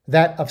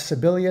 that of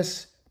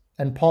Sibelius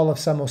and Paul of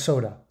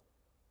Samosata.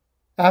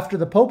 After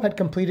the Pope had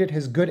completed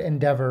his good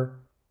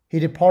endeavor, he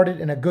departed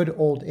in a good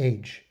old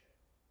age.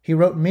 He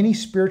wrote many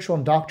spiritual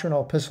and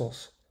doctrinal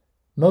epistles.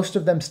 Most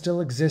of them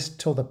still exist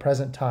till the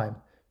present time.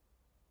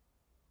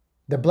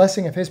 The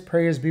blessing of his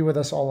prayers be with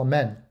us all,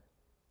 amen.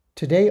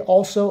 Today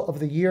also of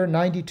the year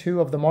 92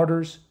 of the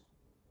martyrs,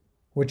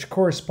 which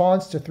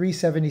corresponds to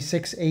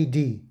 376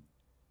 AD,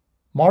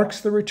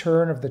 marks the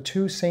return of the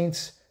two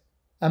saints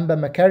Emba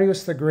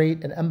Macarius the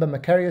Great and Emba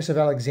Macarius of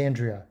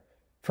Alexandria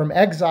from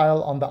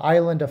exile on the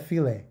island of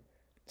Philae,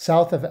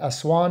 south of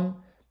Aswan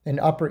in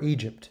Upper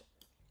Egypt.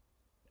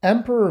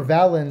 Emperor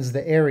Valens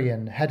the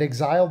Arian had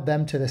exiled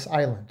them to this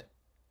island.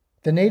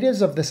 The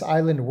natives of this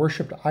island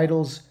worshipped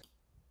idols,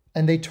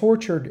 and they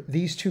tortured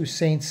these two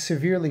saints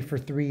severely for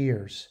 3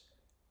 years.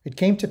 It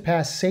came to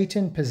pass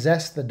Satan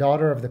possessed the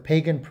daughter of the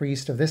pagan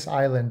priest of this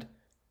island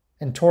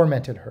and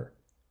tormented her.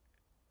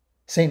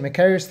 Saint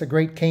Macarius the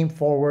Great came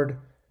forward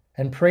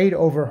and prayed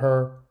over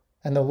her,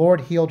 and the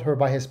Lord healed her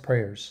by his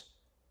prayers.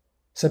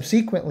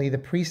 Subsequently, the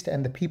priest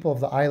and the people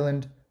of the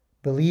island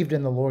believed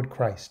in the Lord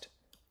Christ.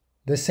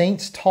 The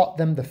saints taught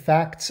them the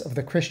facts of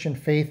the Christian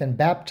faith and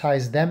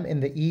baptized them in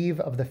the eve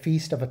of the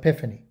Feast of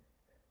Epiphany.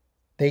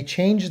 They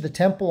changed the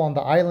temple on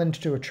the island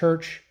to a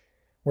church,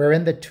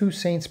 wherein the two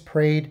saints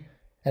prayed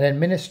and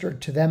administered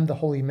to them the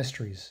holy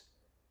mysteries.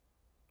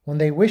 When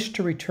they wished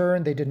to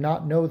return, they did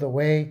not know the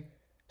way,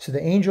 so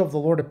the angel of the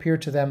Lord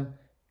appeared to them,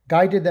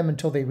 guided them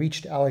until they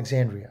reached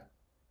Alexandria.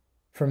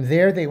 From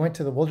there they went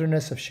to the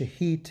wilderness of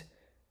Shehit.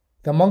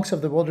 The monks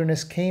of the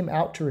wilderness came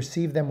out to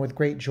receive them with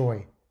great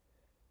joy.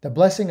 The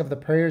blessing of the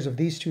prayers of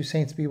these two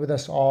saints be with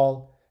us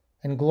all,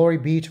 and glory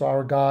be to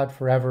our God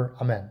forever.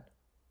 Amen.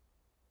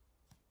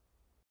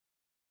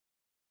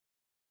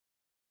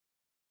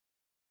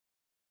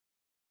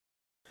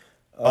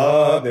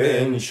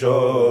 Aben shois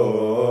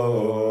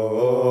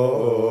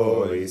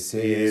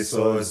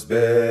Isos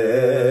be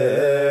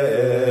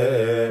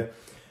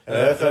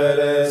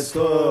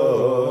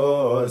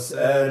Christos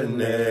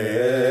ernest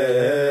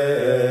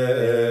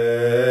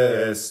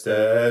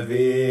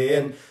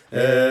avin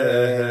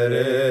eregon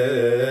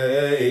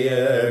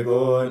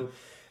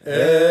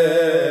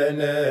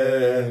eneme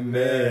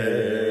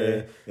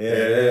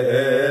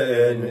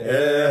en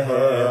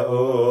ehao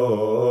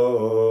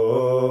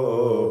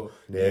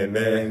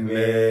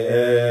nemehme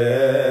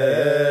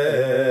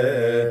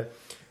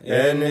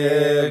en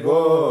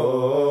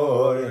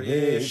egor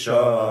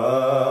isha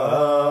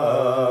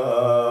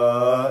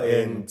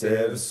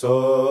Tevsoten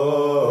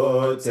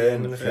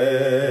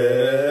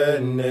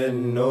chen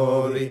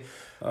nori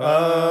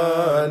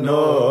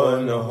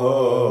anon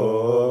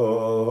hon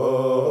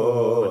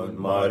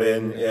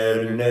maren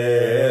erne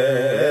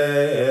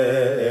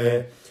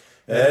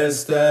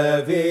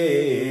estavin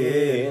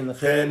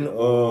chen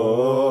o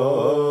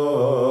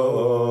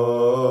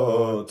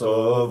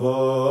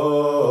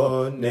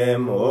tovon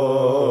nem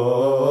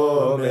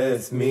o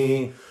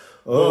methmi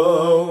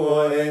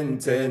o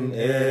enten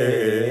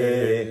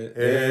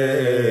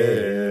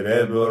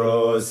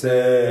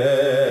Brose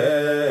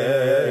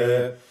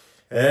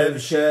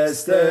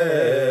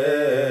evşesten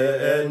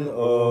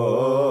o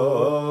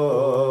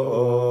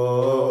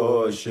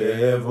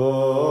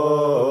şevolen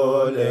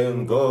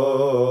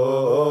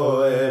goemos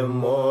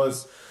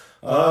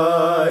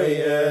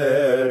ayerno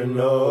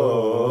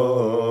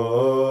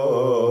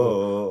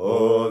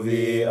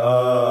ovia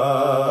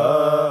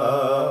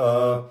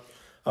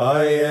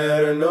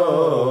ayerno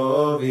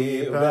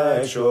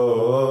vibracho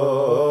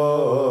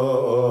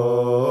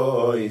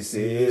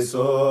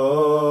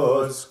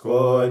Isos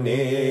konievol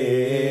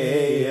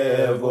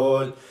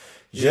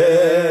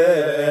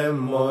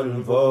gemon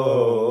vo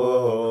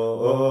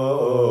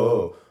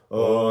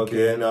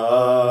okena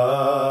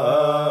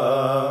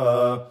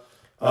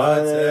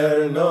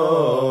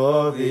aternovi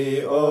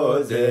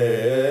ozemon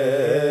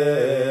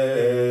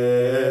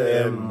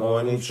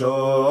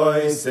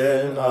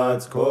choisen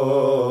at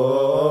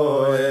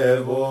koevol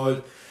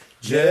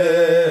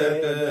genio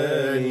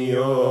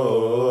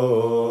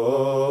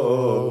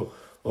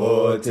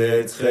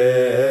Tetche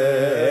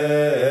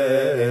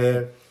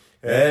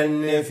en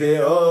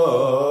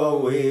fio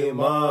we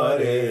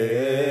maref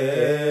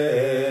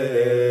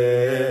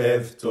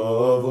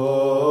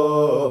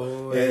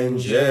tovo en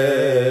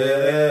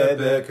jebekran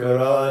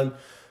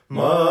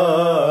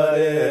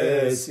maresi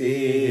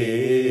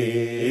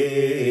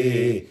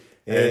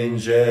en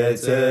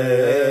jete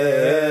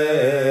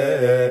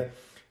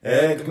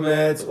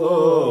ekmet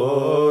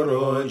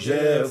oro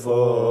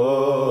jefo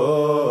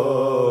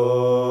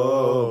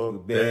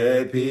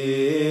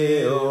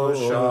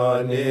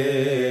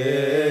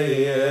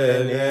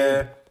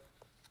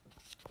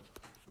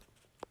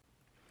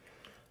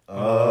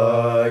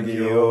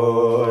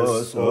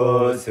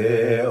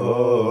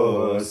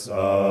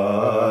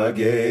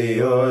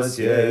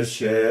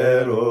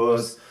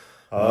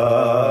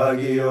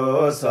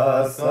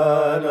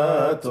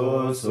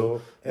asasanatos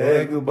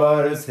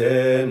ekbar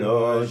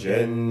seno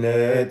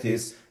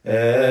gennetis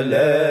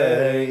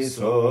eleison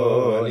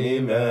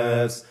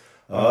imes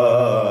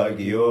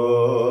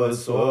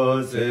agios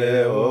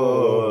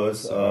oseos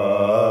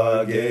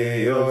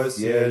agios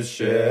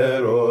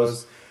yesheros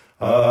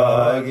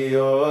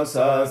agios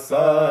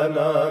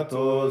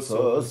asanatos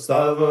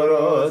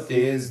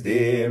stavrotis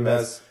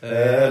dimes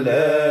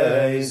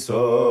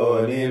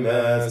eleison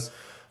imes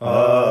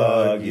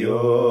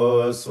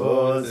agios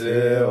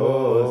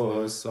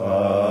oseos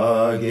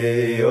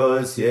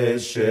agios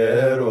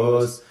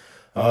yesheros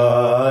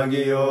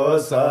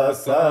agios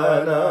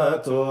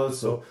asanatos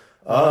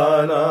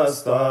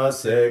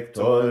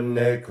Anastasecton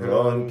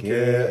necron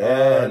que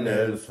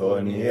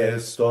anelthon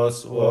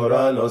estos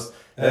oranos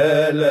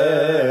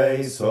eleison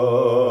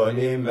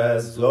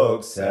imes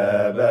lox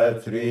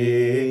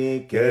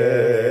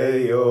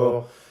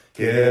sabatrikeio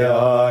que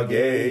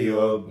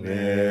ageio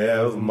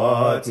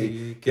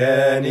pneumati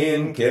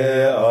canin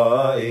que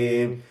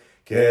ain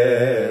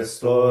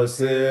Kestos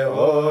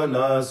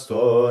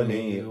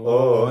eonastoni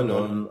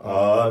onon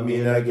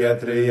amina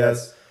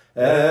getrias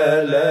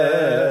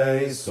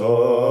eleison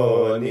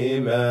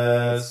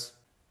imes.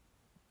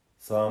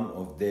 Psalm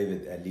of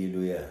David,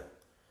 Alleluia.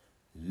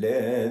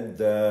 Let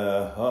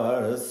the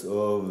hearts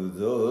of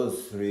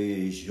those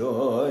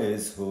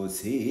rejoice who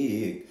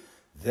seek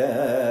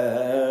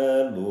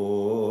the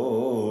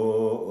Lord.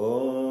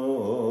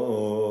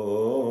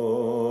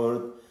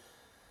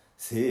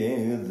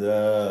 Seek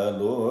the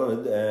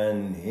Lord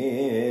and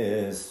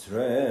His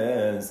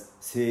strength,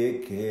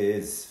 seek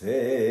His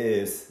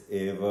face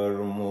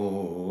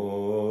evermore.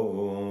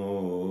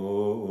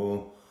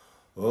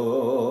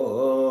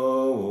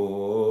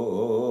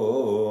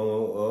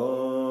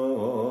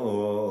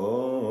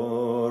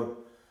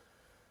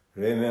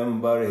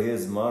 Remember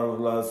His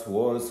marvelous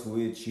works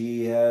which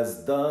He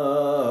has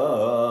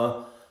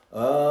done.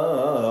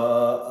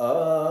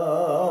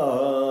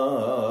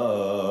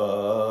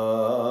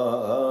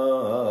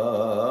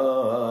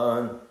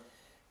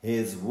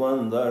 His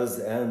wonders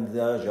and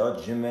the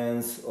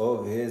judgments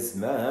of His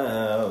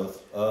mouth.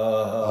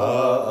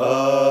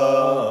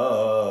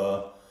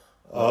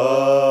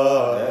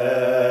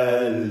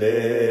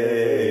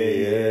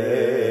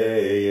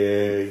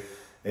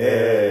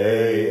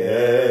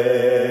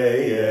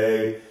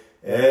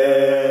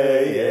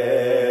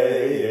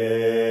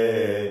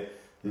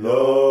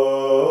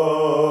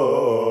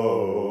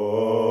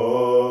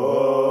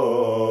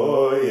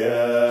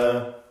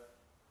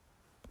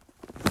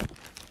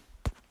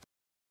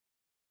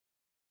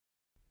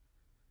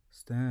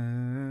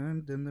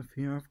 Stand in the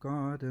fear of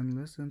God and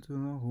listen to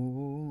the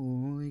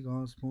Holy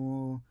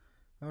Gospel.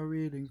 A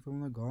reading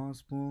from the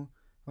Gospel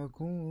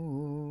according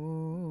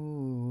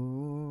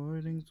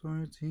to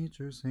our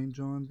teacher, St.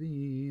 John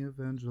the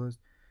Evangelist.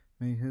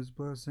 May his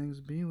blessings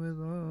be with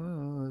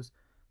us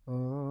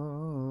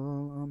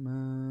all.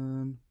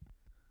 Amen.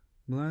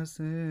 Blessed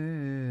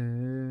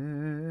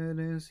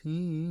is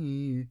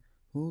he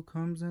who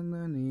comes in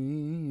the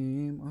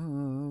name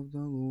of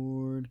the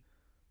Lord,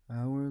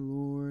 our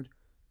Lord,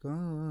 God,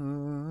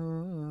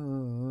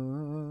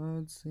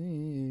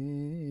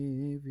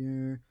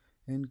 Savior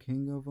and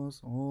King of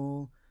us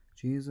all,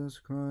 Jesus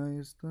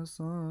Christ, the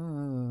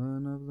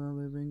Son of the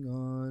living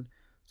God,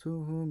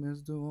 to whom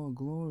is due all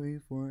glory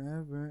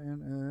forever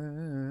and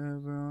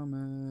ever.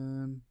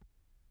 Amen.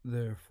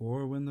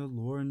 Therefore, when the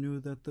Lord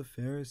knew that the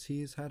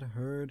Pharisees had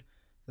heard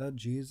that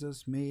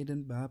Jesus made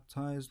and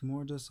baptized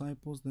more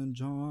disciples than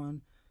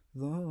John,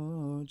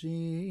 though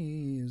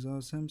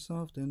Jesus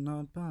himself did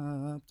not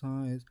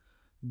baptize,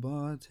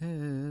 but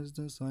his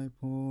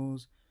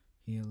disciples,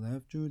 he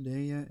left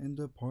Judea and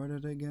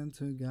departed again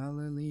to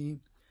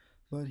Galilee.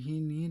 But he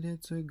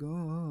needed to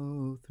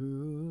go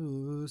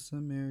through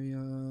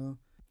Samaria.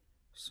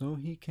 So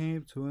he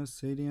came to a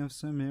city of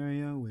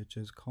Samaria, which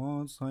is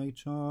called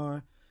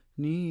Sychar,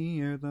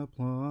 near the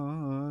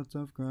plot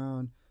of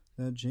ground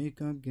that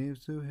Jacob gave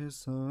to his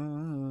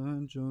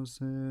son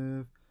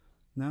Joseph.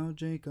 Now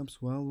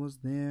Jacob's well was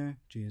there.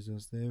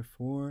 Jesus,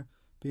 therefore,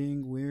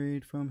 being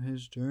wearied from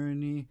his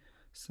journey,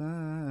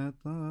 sat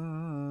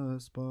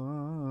thus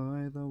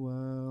by the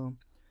well.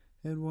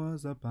 It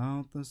was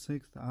about the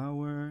 6th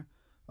hour.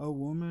 A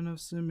woman of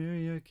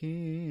Samaria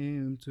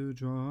came to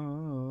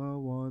draw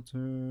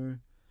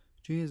water.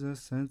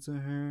 Jesus said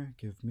to her,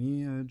 "Give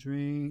me a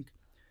drink,"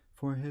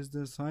 for his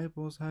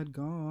disciples had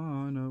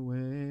gone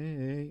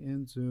away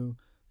into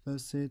the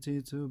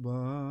city to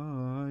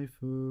buy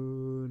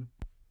food.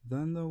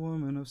 Then the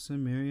woman of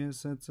Samaria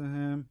said to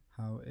him,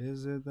 "How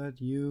is it that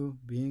you,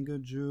 being a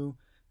Jew,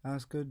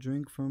 ask a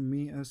drink from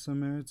me, a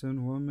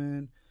Samaritan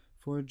woman?"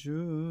 For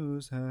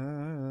Jews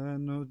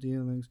had no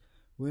dealings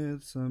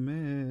with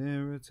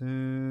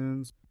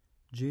Samaritans.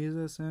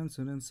 Jesus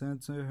answered and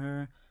said to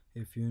her,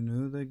 "If you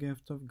knew the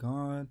gift of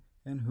God,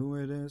 and who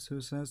it is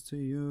who says to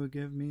you,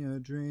 'Give me a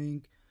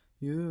drink,'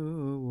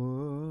 you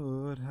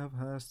would have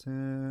asked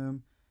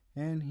him,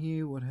 and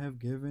he would have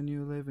given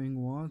you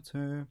living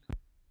water."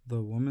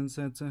 The woman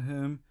said to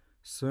him,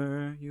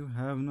 "Sir, you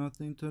have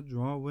nothing to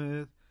draw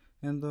with,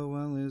 and the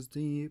well is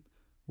deep.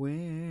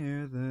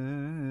 Where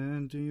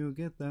then do you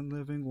get that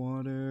living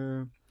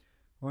water?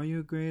 Are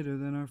you greater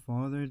than our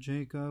father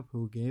Jacob,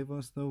 who gave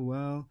us the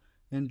well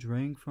and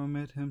drank from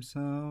it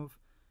himself,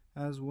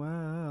 as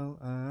well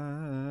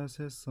as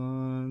his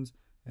sons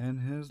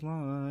and his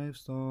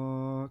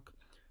livestock?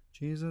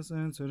 Jesus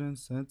answered and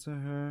said to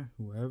her,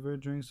 Whoever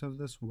drinks of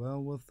this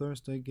well will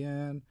thirst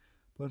again,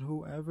 but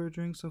whoever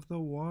drinks of the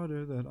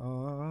water that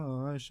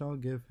I shall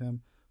give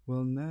him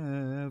will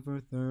never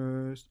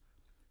thirst.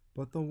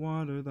 But the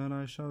water that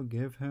I shall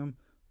give him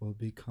will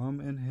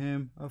become in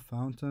him a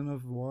fountain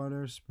of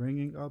water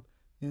springing up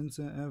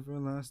into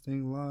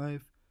everlasting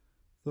life.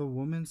 The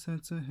woman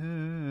said to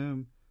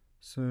him,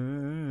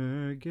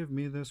 Sir, give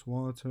me this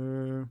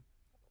water,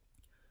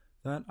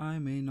 that I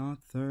may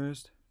not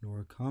thirst,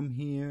 nor come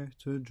here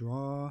to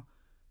draw.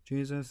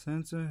 Jesus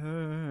said to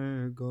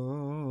her,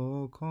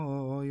 Go,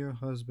 call your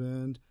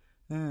husband,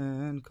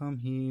 and come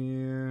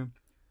here.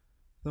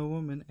 The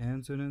woman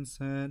answered and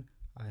said,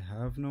 I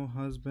have no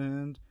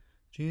husband.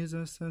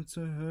 Jesus said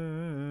to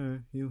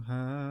her, You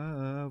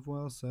have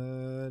well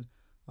said,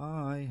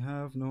 I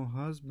have no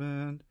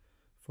husband,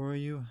 for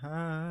you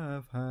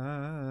have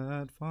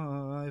had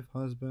 5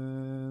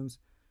 husbands,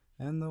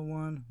 and the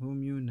one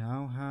whom you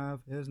now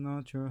have is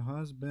not your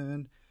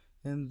husband,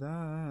 in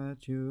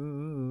that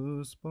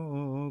you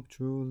spoke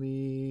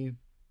truly.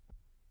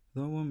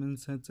 The woman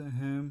said to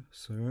him,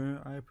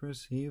 Sir, I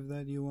perceive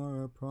that you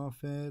are a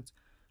prophet.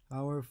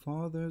 Our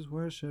fathers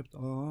worshipped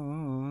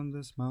on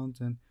this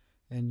mountain,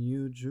 and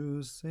you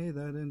Jews say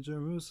that in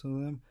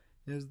Jerusalem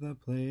is the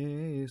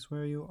place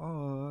where you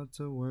ought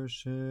to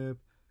worship.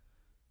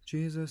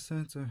 Jesus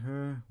said to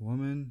her,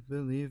 Woman,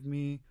 believe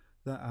me,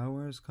 the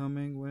hour is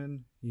coming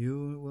when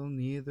you will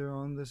neither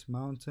on this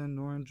mountain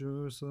nor in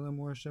Jerusalem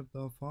worship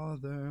the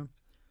Father.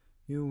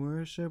 You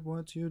worship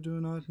what you do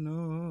not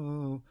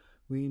know.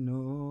 We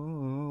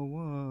know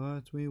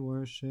what we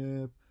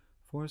worship,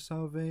 for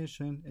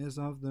salvation is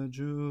of the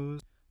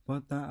Jews.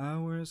 But the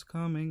hour is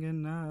coming,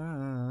 and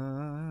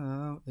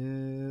now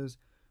is,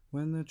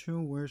 when the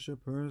true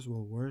worshippers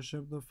will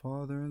worship the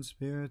Father in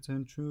spirit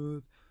and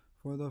truth,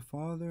 for the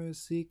Father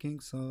is seeking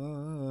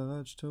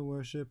such to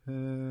worship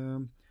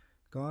him.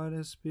 God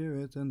is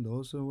spirit, and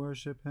those who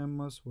worship him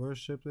must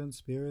worship in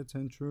spirit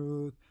and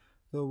truth.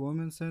 The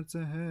woman said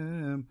to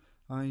him,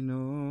 I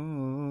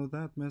know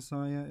that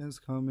Messiah is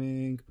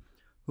coming,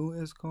 who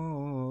is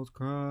called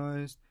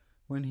Christ.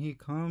 When he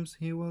comes,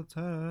 he will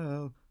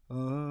tell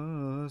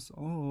us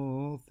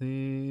all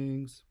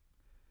things.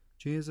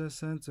 Jesus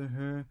said to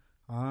her,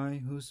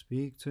 I who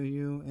speak to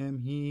you am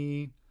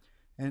he.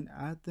 And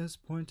at this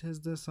point his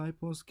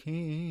disciples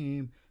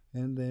came,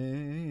 and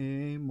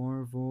they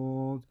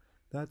marveled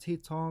that he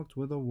talked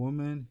with a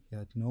woman,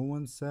 yet no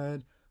one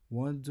said,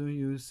 What do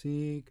you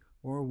seek?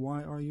 Or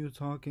why are you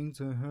talking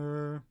to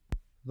her?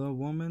 The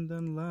woman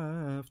then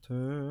left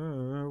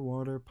her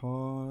water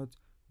pot,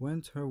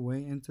 went her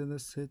way into the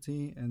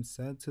city, and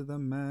said to the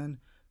men,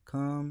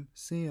 Come,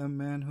 see a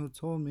man who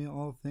told me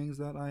all things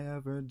that I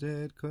ever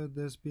did. Could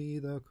this be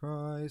the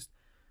Christ?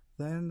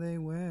 Then they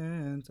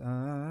went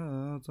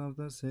out of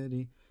the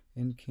city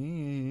and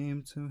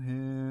came to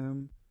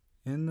him.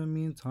 In the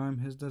meantime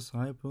his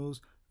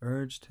disciples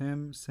urged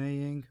him,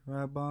 saying,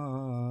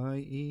 Rabbi,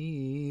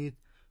 eat.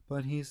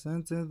 But he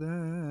said to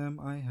them,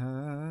 I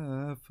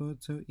have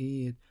food to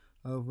eat,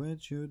 of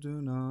which you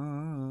do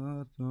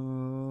not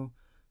know.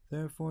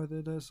 Therefore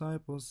the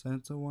disciples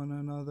said to one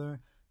another,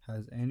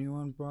 Has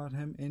anyone brought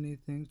him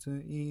anything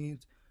to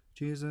eat?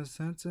 Jesus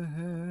said to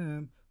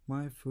him,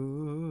 My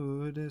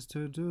food is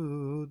to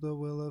do the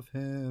will of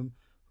him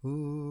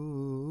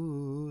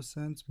who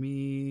sent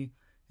me,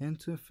 and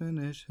to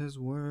finish his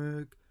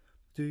work.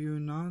 Do you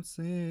not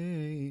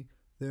say,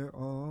 There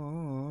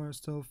are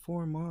still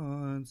 4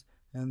 months,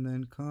 and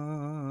then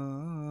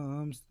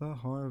comes the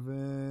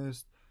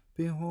harvest?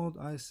 Behold,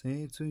 I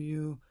say to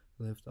you,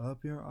 lift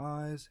up your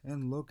eyes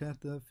and look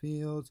at the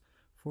fields,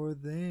 for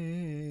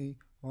they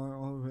are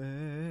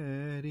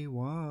already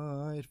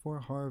white for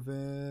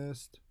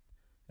harvest.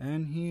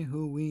 And he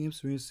who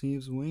weeps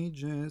receives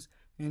wages,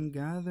 and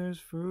gathers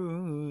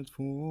fruit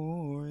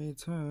for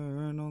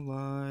eternal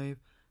life,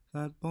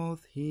 that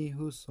both he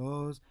who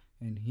sows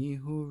and he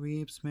who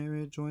reaps may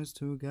rejoice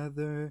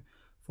together.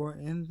 For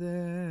in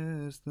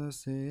this the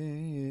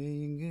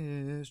saying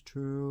is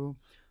true,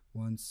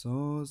 one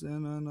sows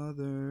and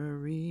another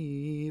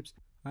reaps.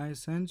 I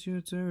sent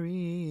you to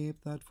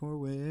reap that for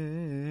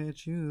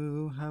which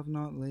you have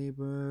not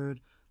labored.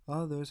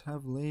 Others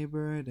have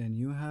labored, and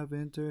you have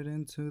entered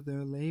into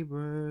their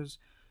labors.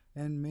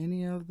 And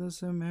many of the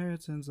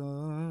Samaritans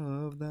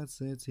of that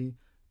city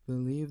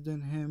believed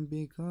in him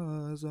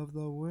because of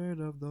the word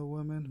of the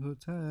woman who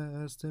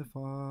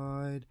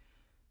testified,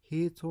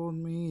 He told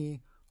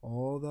me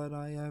all that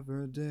I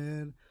ever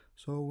did.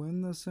 So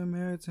when the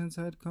Samaritans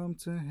had come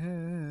to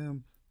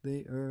him,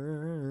 they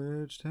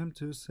urged him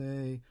to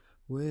stay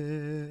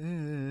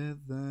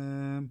with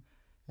them.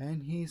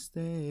 And he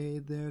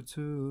stayed there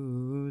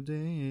 2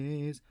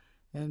 days,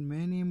 and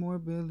many more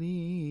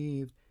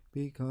believed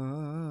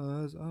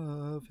because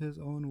of his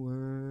own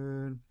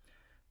word.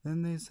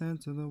 Then they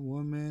said to the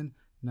woman,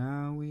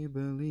 Now we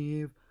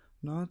believe,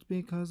 not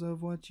because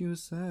of what you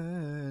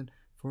said,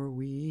 for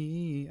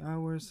we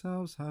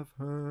ourselves have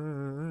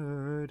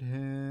heard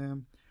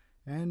him,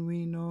 and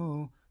we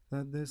know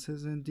that this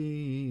is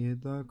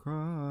indeed the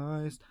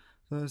Christ,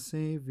 the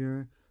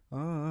Savior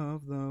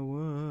of the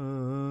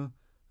world.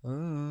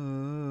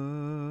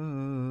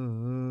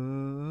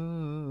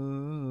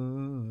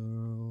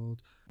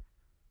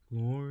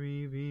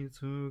 Glory be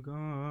to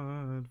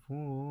God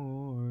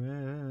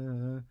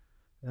forever.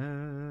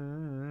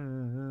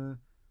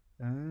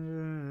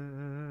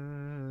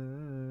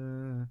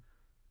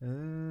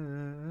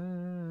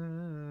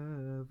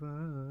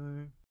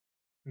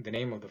 In the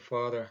name of the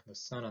Father, the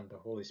Son, and the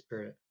Holy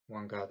Spirit,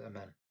 one God,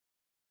 Amen.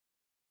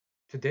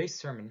 Today's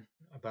sermon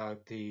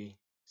about the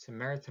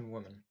Samaritan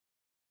woman,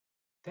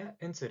 that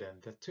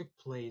incident that took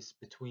place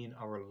between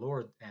our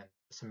Lord and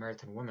the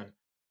Samaritan woman,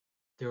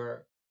 there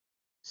are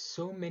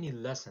so many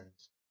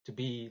lessons to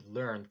be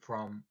learned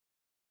from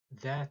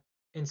that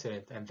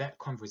incident and that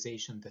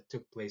conversation that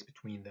took place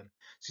between them.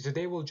 So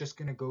today we're just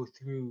going to go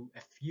through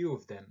a few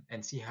of them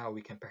and see how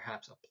we can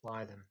perhaps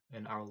apply them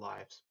in our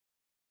lives.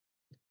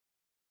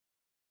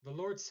 The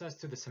Lord says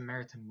to the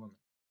Samaritan woman,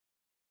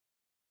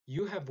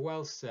 You have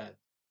well said,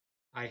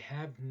 I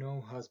have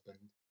no husband,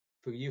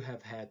 for you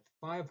have had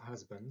 5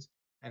 husbands,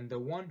 and the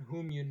one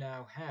whom you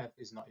now have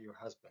is not your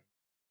husband.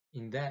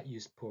 In that you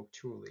spoke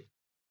truly.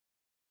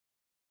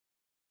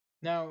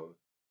 Now,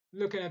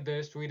 looking at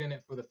this, reading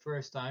it for the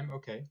first time,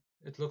 okay,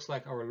 it looks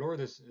like our Lord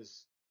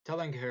is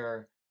telling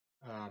her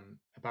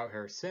about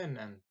her sin,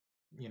 and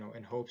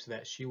in hopes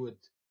that she would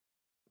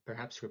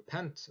perhaps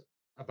repent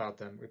about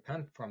them,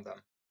 repent from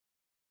them.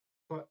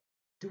 But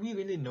do we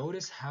really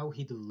notice how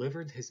he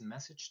delivered his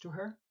message to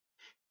her?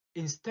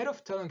 Instead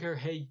of telling her,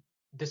 hey,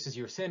 this is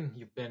your sin,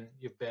 you've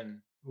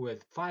been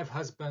with 5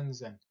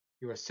 husbands and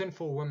you're a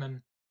sinful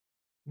woman,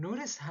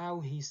 notice how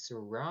he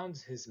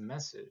surrounds his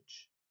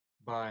message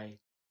by,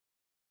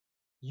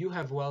 you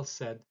have well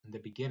said in the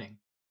beginning,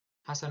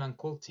 Hasanan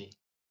Qulti,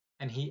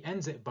 and he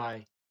ends it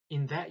by,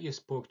 in that you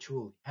spoke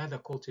truly, هذا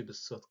قلت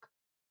بالصدق.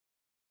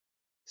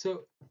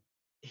 So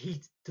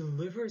he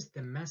delivers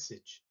the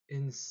message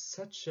in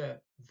such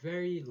a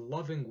very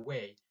loving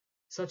way,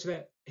 such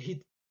that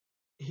he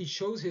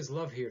shows his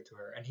love here to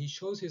her, and he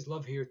shows his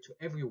love here to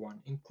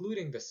everyone,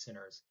 including the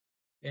sinners.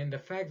 And the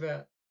fact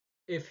that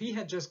if he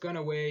had just gone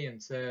away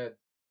and said,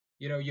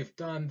 you've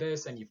done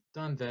this and you've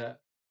done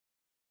that,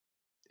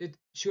 it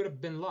should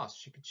have been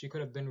lost. She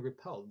could have been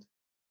repelled.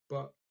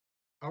 But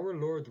our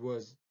Lord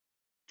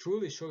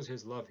truly shows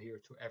his love here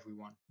to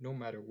everyone, no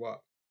matter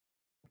what.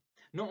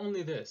 Not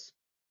only this,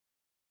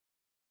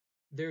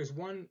 there's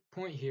one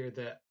point here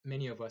that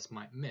many of us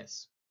might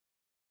miss.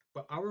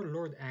 But our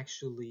Lord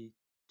actually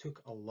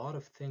took a lot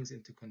of things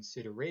into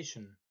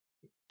consideration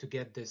to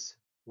get this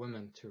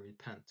woman to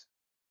repent.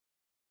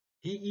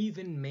 He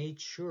even made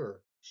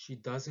sure she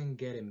doesn't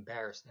get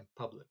embarrassed in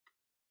public.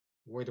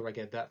 Where do I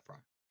get that from?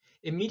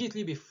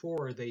 Immediately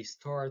before they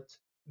start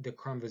the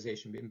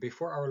conversation,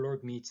 before our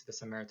Lord meets the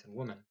Samaritan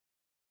woman,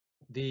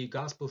 the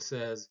gospel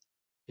says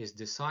his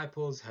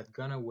disciples had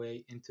gone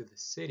away into the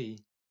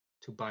city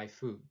to buy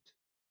food.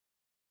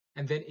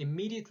 And then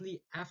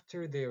immediately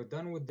after they are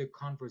done with the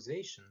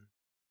conversation,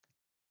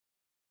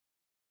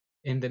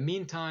 in the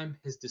meantime,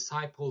 his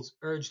disciples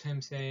urged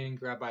him, saying,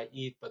 Rabbi,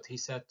 eat. But he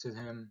said to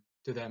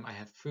them, I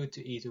have food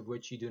to eat of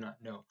which you do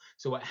not know.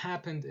 So what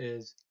happened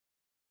is,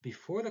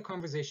 before the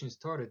conversation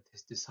started,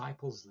 his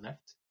disciples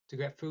left to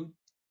get food,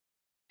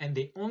 and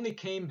they only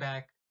came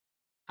back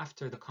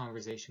after the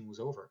conversation was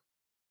over.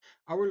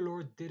 Our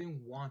Lord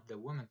didn't want the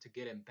woman to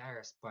get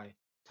embarrassed by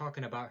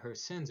talking about her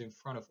sins in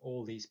front of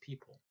all these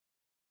people.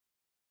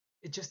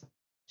 It just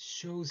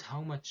shows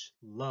how much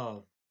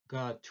love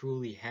God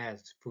truly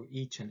has for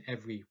each and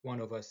every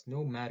one of us,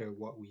 no matter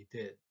what we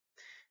did.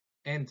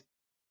 And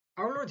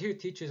our Lord here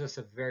teaches us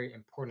a very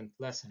important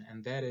lesson,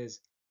 and that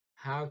is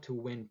how to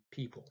win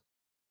people.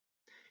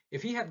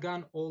 If he had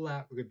gone all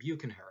out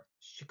rebuking her,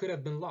 she could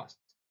have been lost.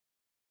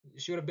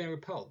 She would have been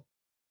repelled.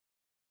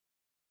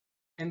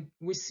 And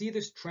we see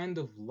this trend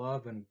of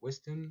love and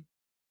wisdom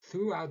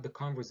throughout the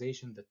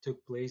conversation that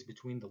took place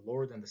between the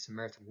Lord and the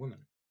Samaritan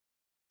woman.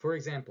 For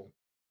example,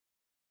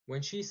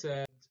 when she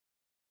said,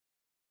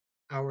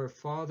 Our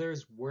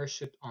fathers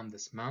worshipped on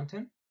this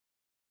mountain,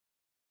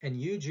 and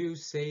you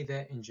Jews say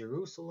that in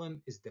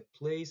Jerusalem is the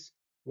place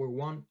where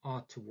one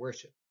ought to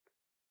worship.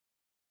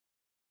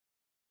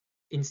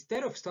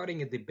 Instead of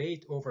starting a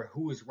debate over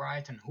who is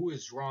right and who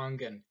is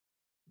wrong and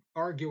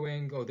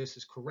arguing, oh, this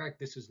is correct,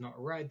 this is not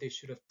right, they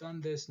should have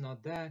done this,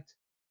 not that,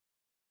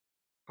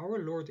 our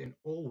Lord in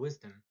all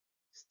wisdom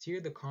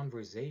steered the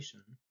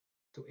conversation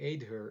to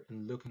aid her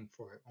in looking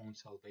for her own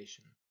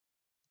salvation,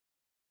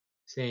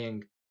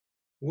 saying,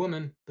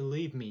 Woman,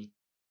 believe me,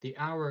 the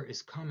hour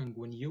is coming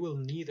when you will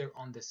neither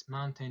on this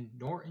mountain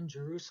nor in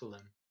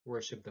Jerusalem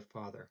worship the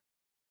Father.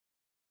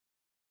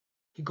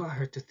 He got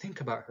her to think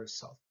about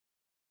herself,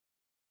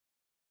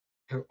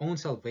 her own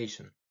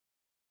salvation.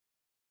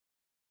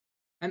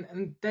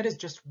 And that is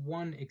just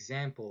one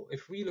example.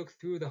 If we look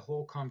through the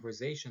whole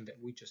conversation that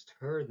we just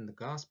heard in the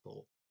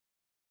gospel,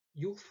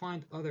 you'll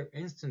find other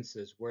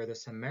instances where the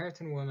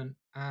Samaritan woman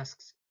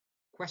asks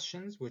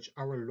questions which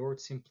our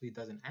Lord simply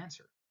doesn't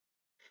answer.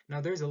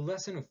 Now, there's a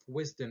lesson of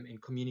wisdom in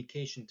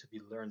communication to be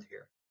learned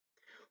here.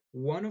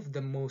 One of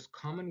the most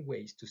common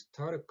ways to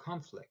start a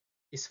conflict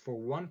is for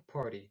one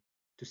party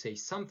to say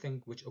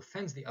something which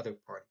offends the other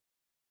party,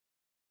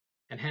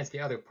 and hence the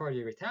other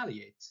party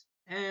retaliates,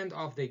 and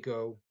off they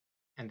go,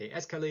 and they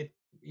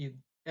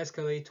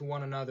escalate to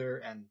one another,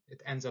 and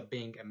it ends up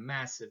being a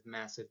massive,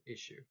 massive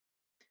issue.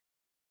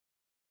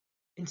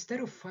 Instead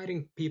of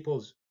fighting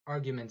people's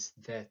arguments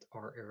that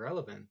are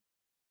irrelevant,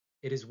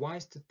 it is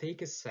wise to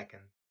take a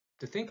second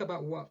to think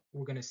about what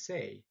we're going to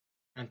say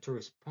and to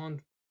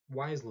respond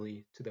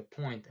wisely to the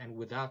point and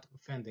without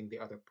offending the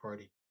other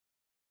party.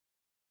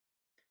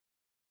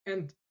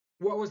 And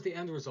what was the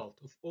end result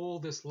of all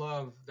this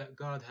love that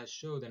God has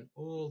showed and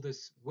all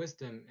this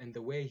wisdom in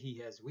the way he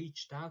has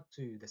reached out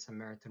to the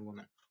Samaritan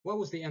woman? What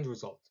was the end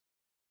result?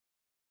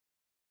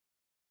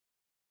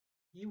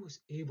 He was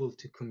able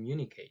to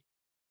communicate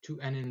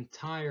to an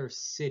entire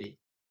city.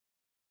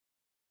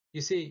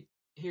 You see,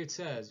 here it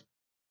says,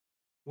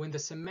 when the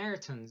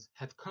Samaritans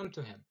had come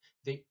to him,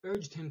 they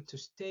urged him to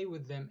stay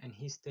with them, and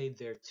he stayed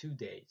there 2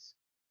 days.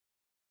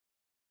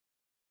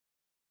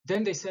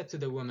 Then they said to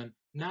the woman,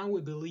 "Now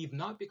we believe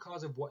not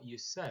because of what you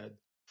said,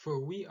 for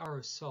we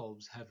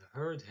ourselves have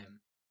heard him,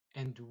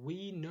 and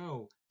we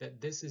know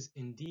that this is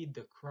indeed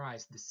the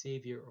Christ, the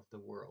Savior of the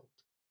world."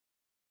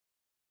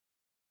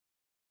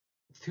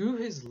 Through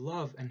his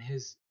love and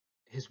his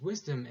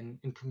wisdom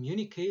in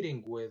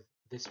communicating with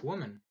this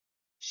woman,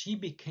 she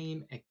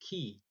became a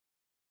key.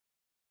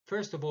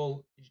 First of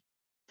all,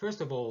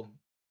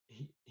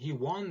 he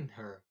won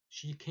her.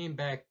 She came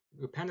back,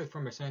 repented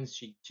from her sins.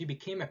 She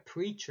became a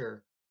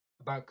preacher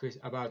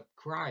about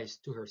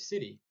Christ to her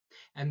city,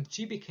 and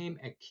she became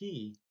a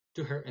key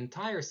to her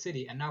entire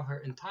city. And now her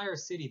entire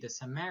city, the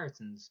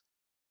Samaritans,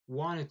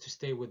 wanted to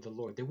stay with the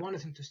Lord. They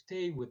wanted him to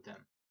stay with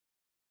them,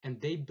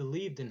 and they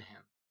believed in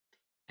him.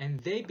 And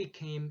they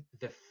became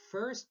the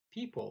first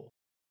people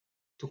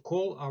to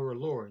call our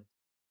Lord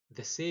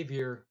the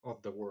Savior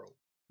of the world,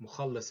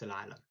 Mukhallas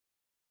al-Alam.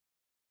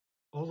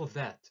 All of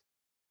that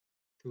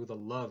through the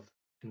love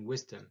and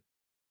wisdom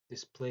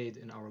displayed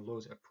in our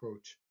Lord's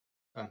approach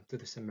to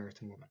the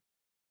Samaritan woman.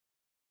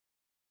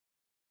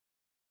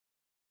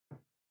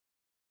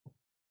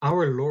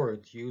 Our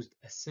Lord used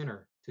a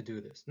sinner to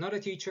do this. Not a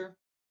teacher,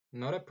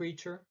 not a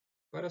preacher,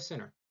 but a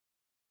sinner.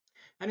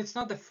 And it's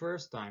not the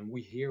first time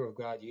we hear of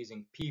God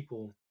using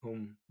people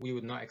whom we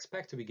would not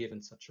expect to be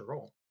given such a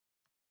role.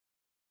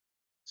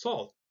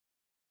 Saul,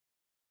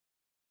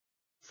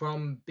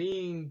 from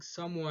being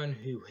someone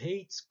who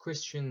hates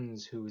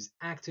Christians, who is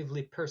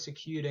actively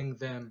persecuting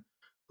them,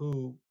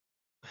 who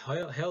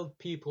held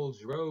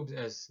people's robes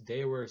as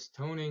they were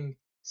stoning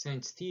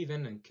Saint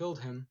Stephen and killed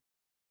him,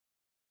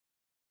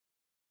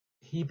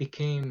 he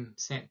became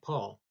Saint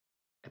Paul,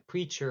 a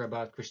preacher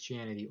about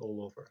Christianity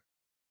all over.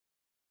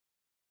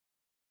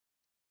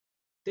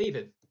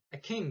 David, a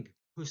king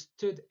who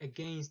stood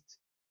against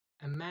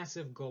a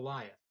massive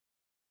Goliath,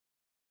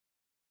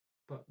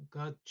 but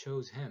God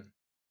chose him,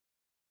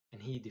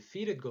 and he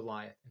defeated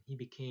Goliath, and he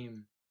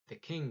became the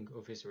king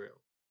of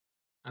Israel.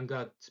 And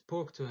God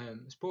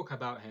spoke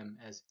about him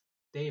as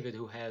David,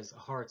 who has a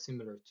heart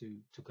similar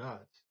to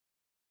God.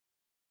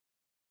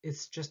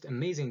 It's just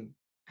amazing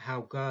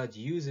how God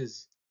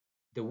uses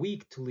the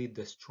weak to lead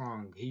the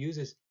strong. He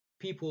uses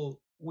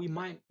people we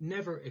might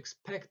never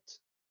expect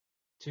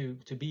to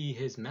be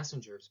his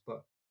messengers,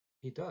 but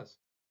he does.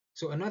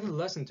 So another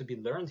lesson to be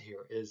learned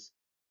here is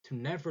to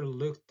never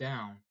look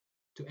down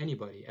to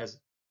anybody, as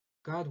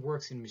God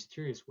works in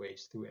mysterious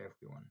ways through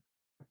everyone.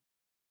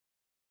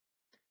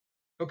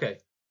 Okay,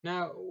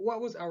 now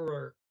what was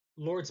our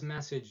Lord's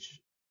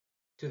message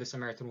to the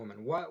Samaritan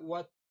woman? What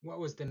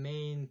was the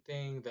main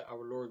thing that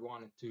our Lord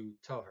wanted to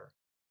tell her?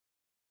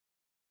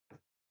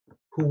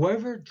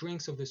 Whoever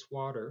drinks of this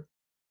water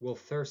will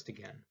thirst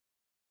again,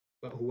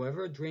 but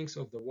whoever drinks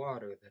of the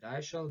water that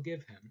I shall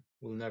give him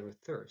will never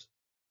thirst.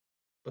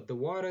 But the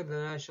water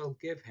that I shall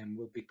give him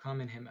will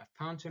become in him a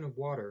fountain of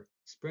water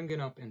springing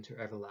up into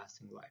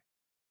everlasting life.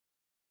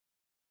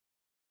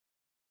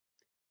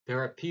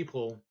 There are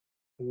people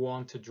who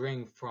want to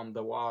drink from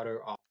the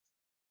water of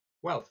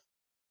wealth.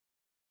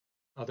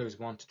 Others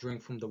want to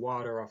drink from the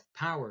water of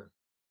power.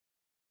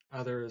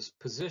 Others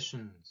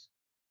positions,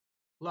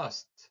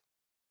 lust,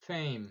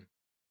 fame,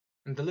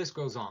 and the list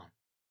goes on.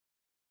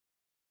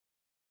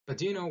 But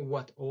do you know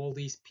what all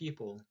these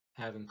people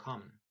have in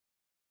common?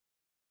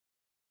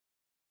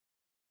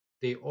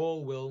 They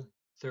all will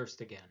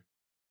thirst again.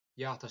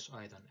 Yatash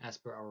aidan, as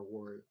per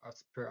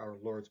our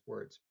Lord's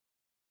words.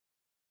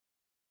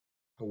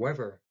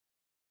 However,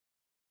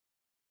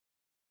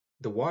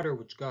 the water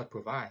which God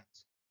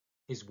provides,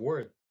 His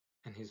Word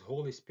and His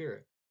Holy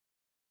Spirit,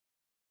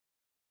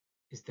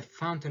 is the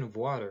fountain of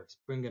water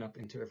springing up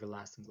into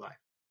everlasting life.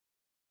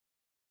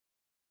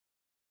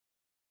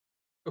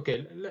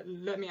 Okay,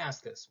 let me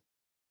ask this.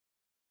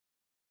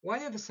 Why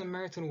did the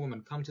Samaritan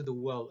woman come to the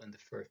well in the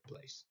first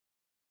place?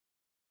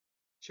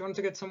 She wanted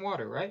to get some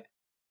water, right?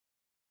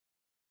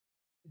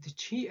 Did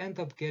she end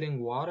up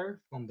getting water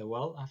from the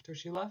well after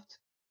she left?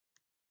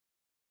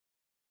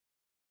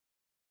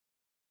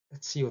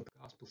 Let's see what the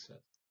gospel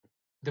says.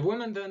 The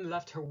woman then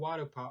left her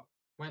water pot,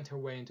 went her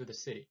way into the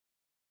city.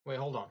 Wait,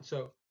 hold on.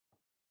 So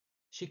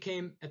she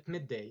came at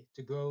midday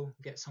to go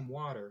get some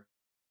water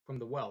from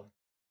the well,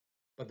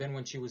 but then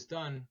when she was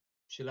done,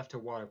 she left her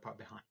water pot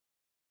behind.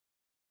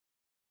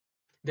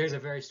 There's a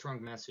very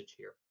strong message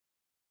here.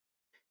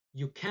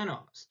 You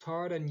cannot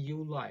start a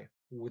new life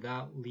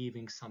without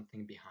leaving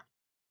something behind.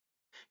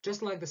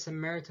 Just like the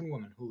Samaritan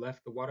woman who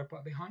left the water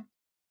pot behind,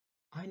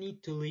 I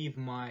need to leave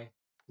my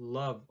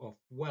love of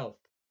wealth,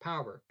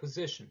 power,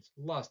 positions,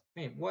 lust,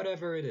 fame,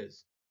 whatever it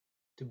is,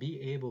 to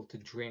be able to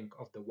drink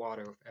of the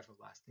water of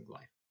everlasting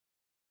life.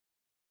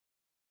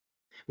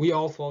 We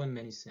all fall in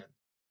many sins,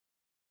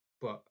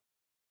 but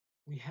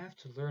we have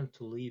to learn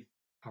to leave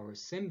our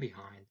sin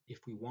behind if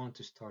we want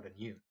to start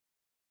anew.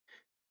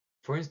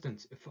 For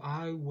instance, if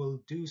I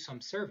will do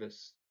some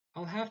service,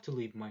 I'll have to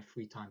leave my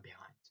free time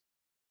behind.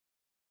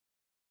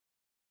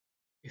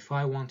 If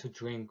I want to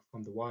drink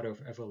from the water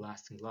of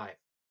everlasting life,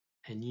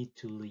 I need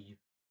to leave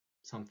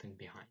something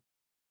behind.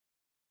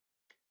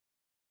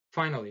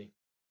 Finally,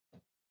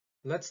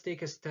 let's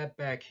take a step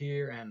back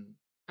here and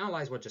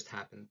analyze what just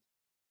happened.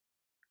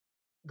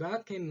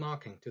 God came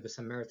knocking to the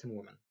Samaritan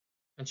woman,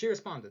 and she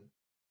responded.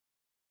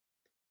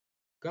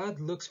 God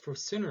looks for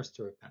sinners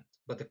to repent,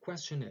 but the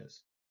question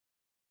is,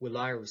 will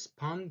I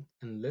respond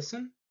and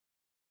listen,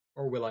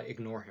 or will I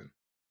ignore him?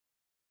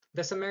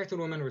 The Samaritan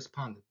woman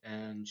responded,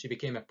 and she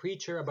became a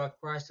preacher about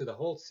Christ to the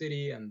whole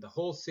city, and the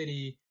whole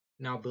city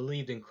now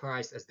believed in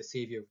Christ as the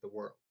Savior of the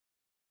world.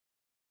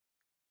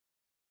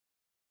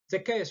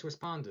 Zacchaeus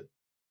responded.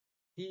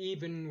 He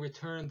even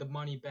returned the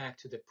money back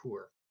to the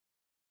poor.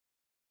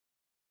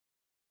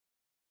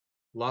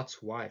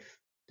 Lot's wife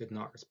did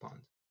not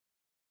respond.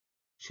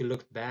 She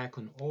looked back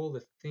on all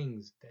the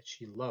things that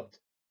she loved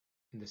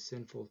in the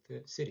sinful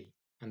city,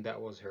 and that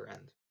was her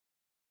end.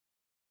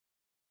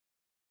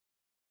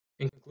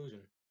 In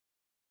conclusion,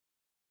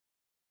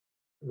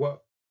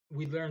 what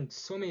we learned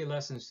so many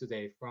lessons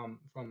today from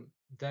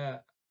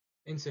that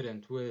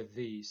incident with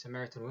the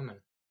Samaritan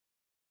woman.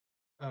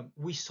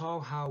 We saw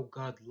how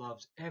God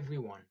loves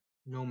everyone,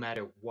 no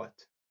matter what.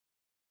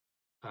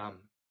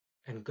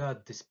 And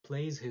God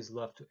displays his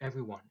love to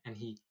everyone, and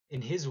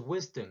in his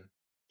wisdom,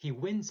 he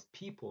wins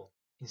people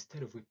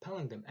instead of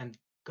repelling them. And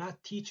God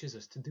teaches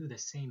us to do the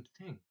same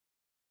thing.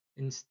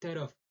 Instead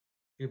of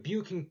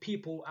rebuking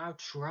people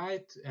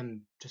outright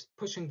and just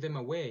pushing them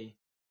away,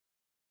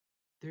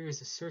 there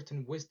is a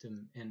certain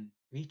wisdom in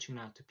reaching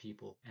out to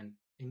people and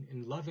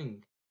in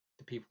loving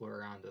the people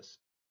around us.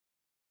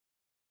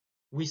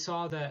 We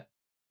saw that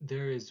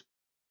there is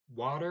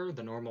water,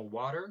 the normal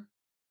water,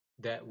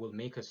 that will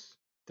make us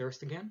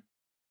thirst again.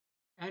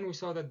 And we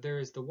saw that there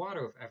is the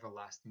water of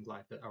everlasting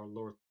life that our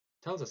Lord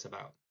tells us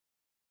about.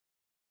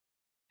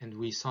 And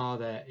we saw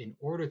that in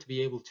order to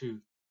be able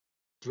to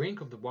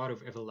drink of the water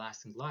of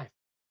everlasting life,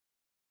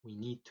 we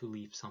need to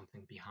leave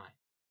something behind,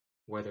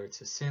 whether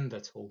it's a sin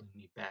that's holding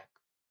me back,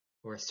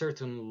 or a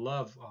certain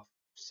love of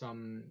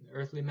some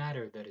earthly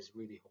matter that is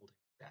really holding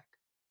me back.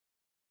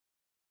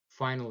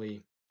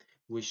 Finally,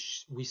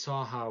 we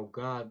saw how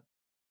God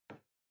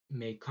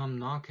may come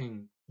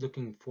knocking,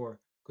 looking for,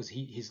 because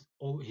he's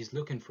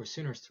looking for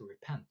sinners to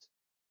repent.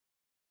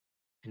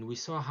 And we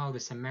saw how the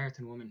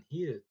Samaritan woman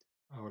heeded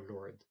our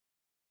Lord.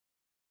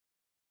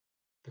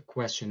 The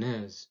question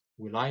is,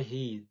 will I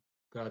heed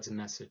God's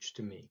message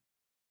to me?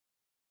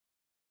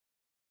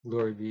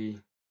 Glory be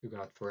to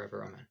God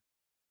forever. Amen.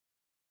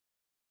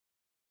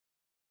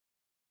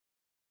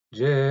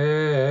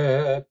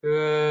 Je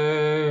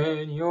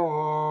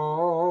peignons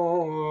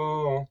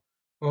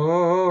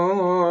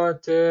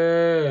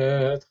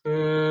peut-être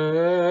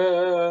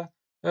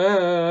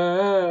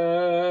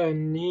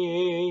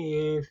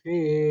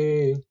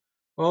magnifique,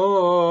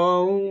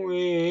 oh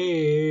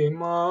oui,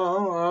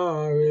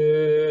 Marie,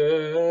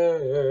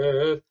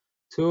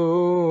 souvent,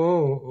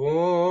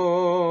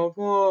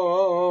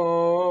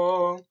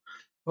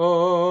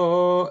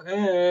 oh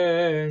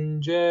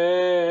angel,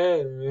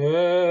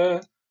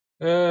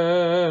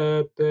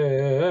 Epekra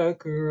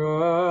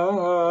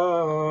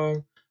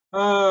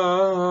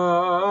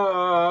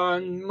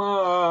an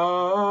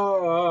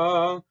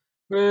ma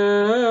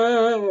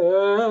resi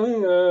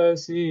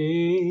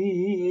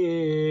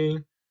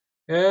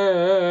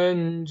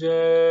enjete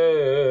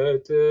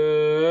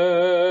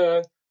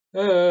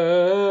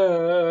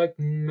ekmetu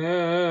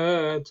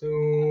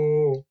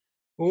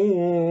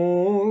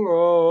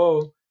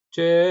uro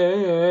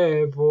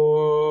chevok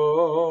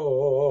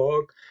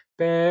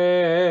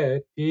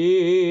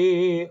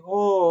Pepi o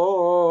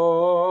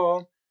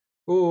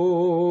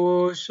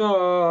ushani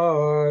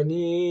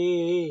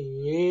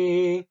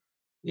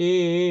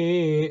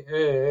I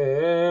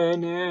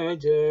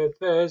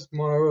enejefes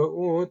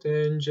marut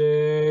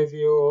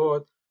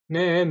enjeviot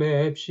neme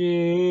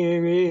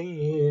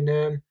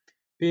pshirinem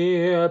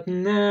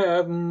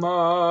biapnev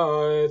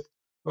maeth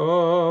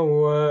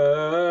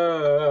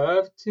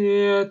oev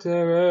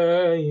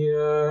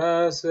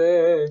tietereyase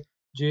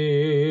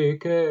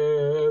jike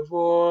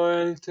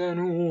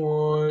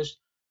voltenuos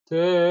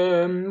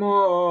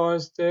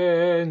temos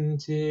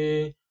tenti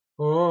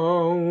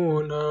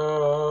ona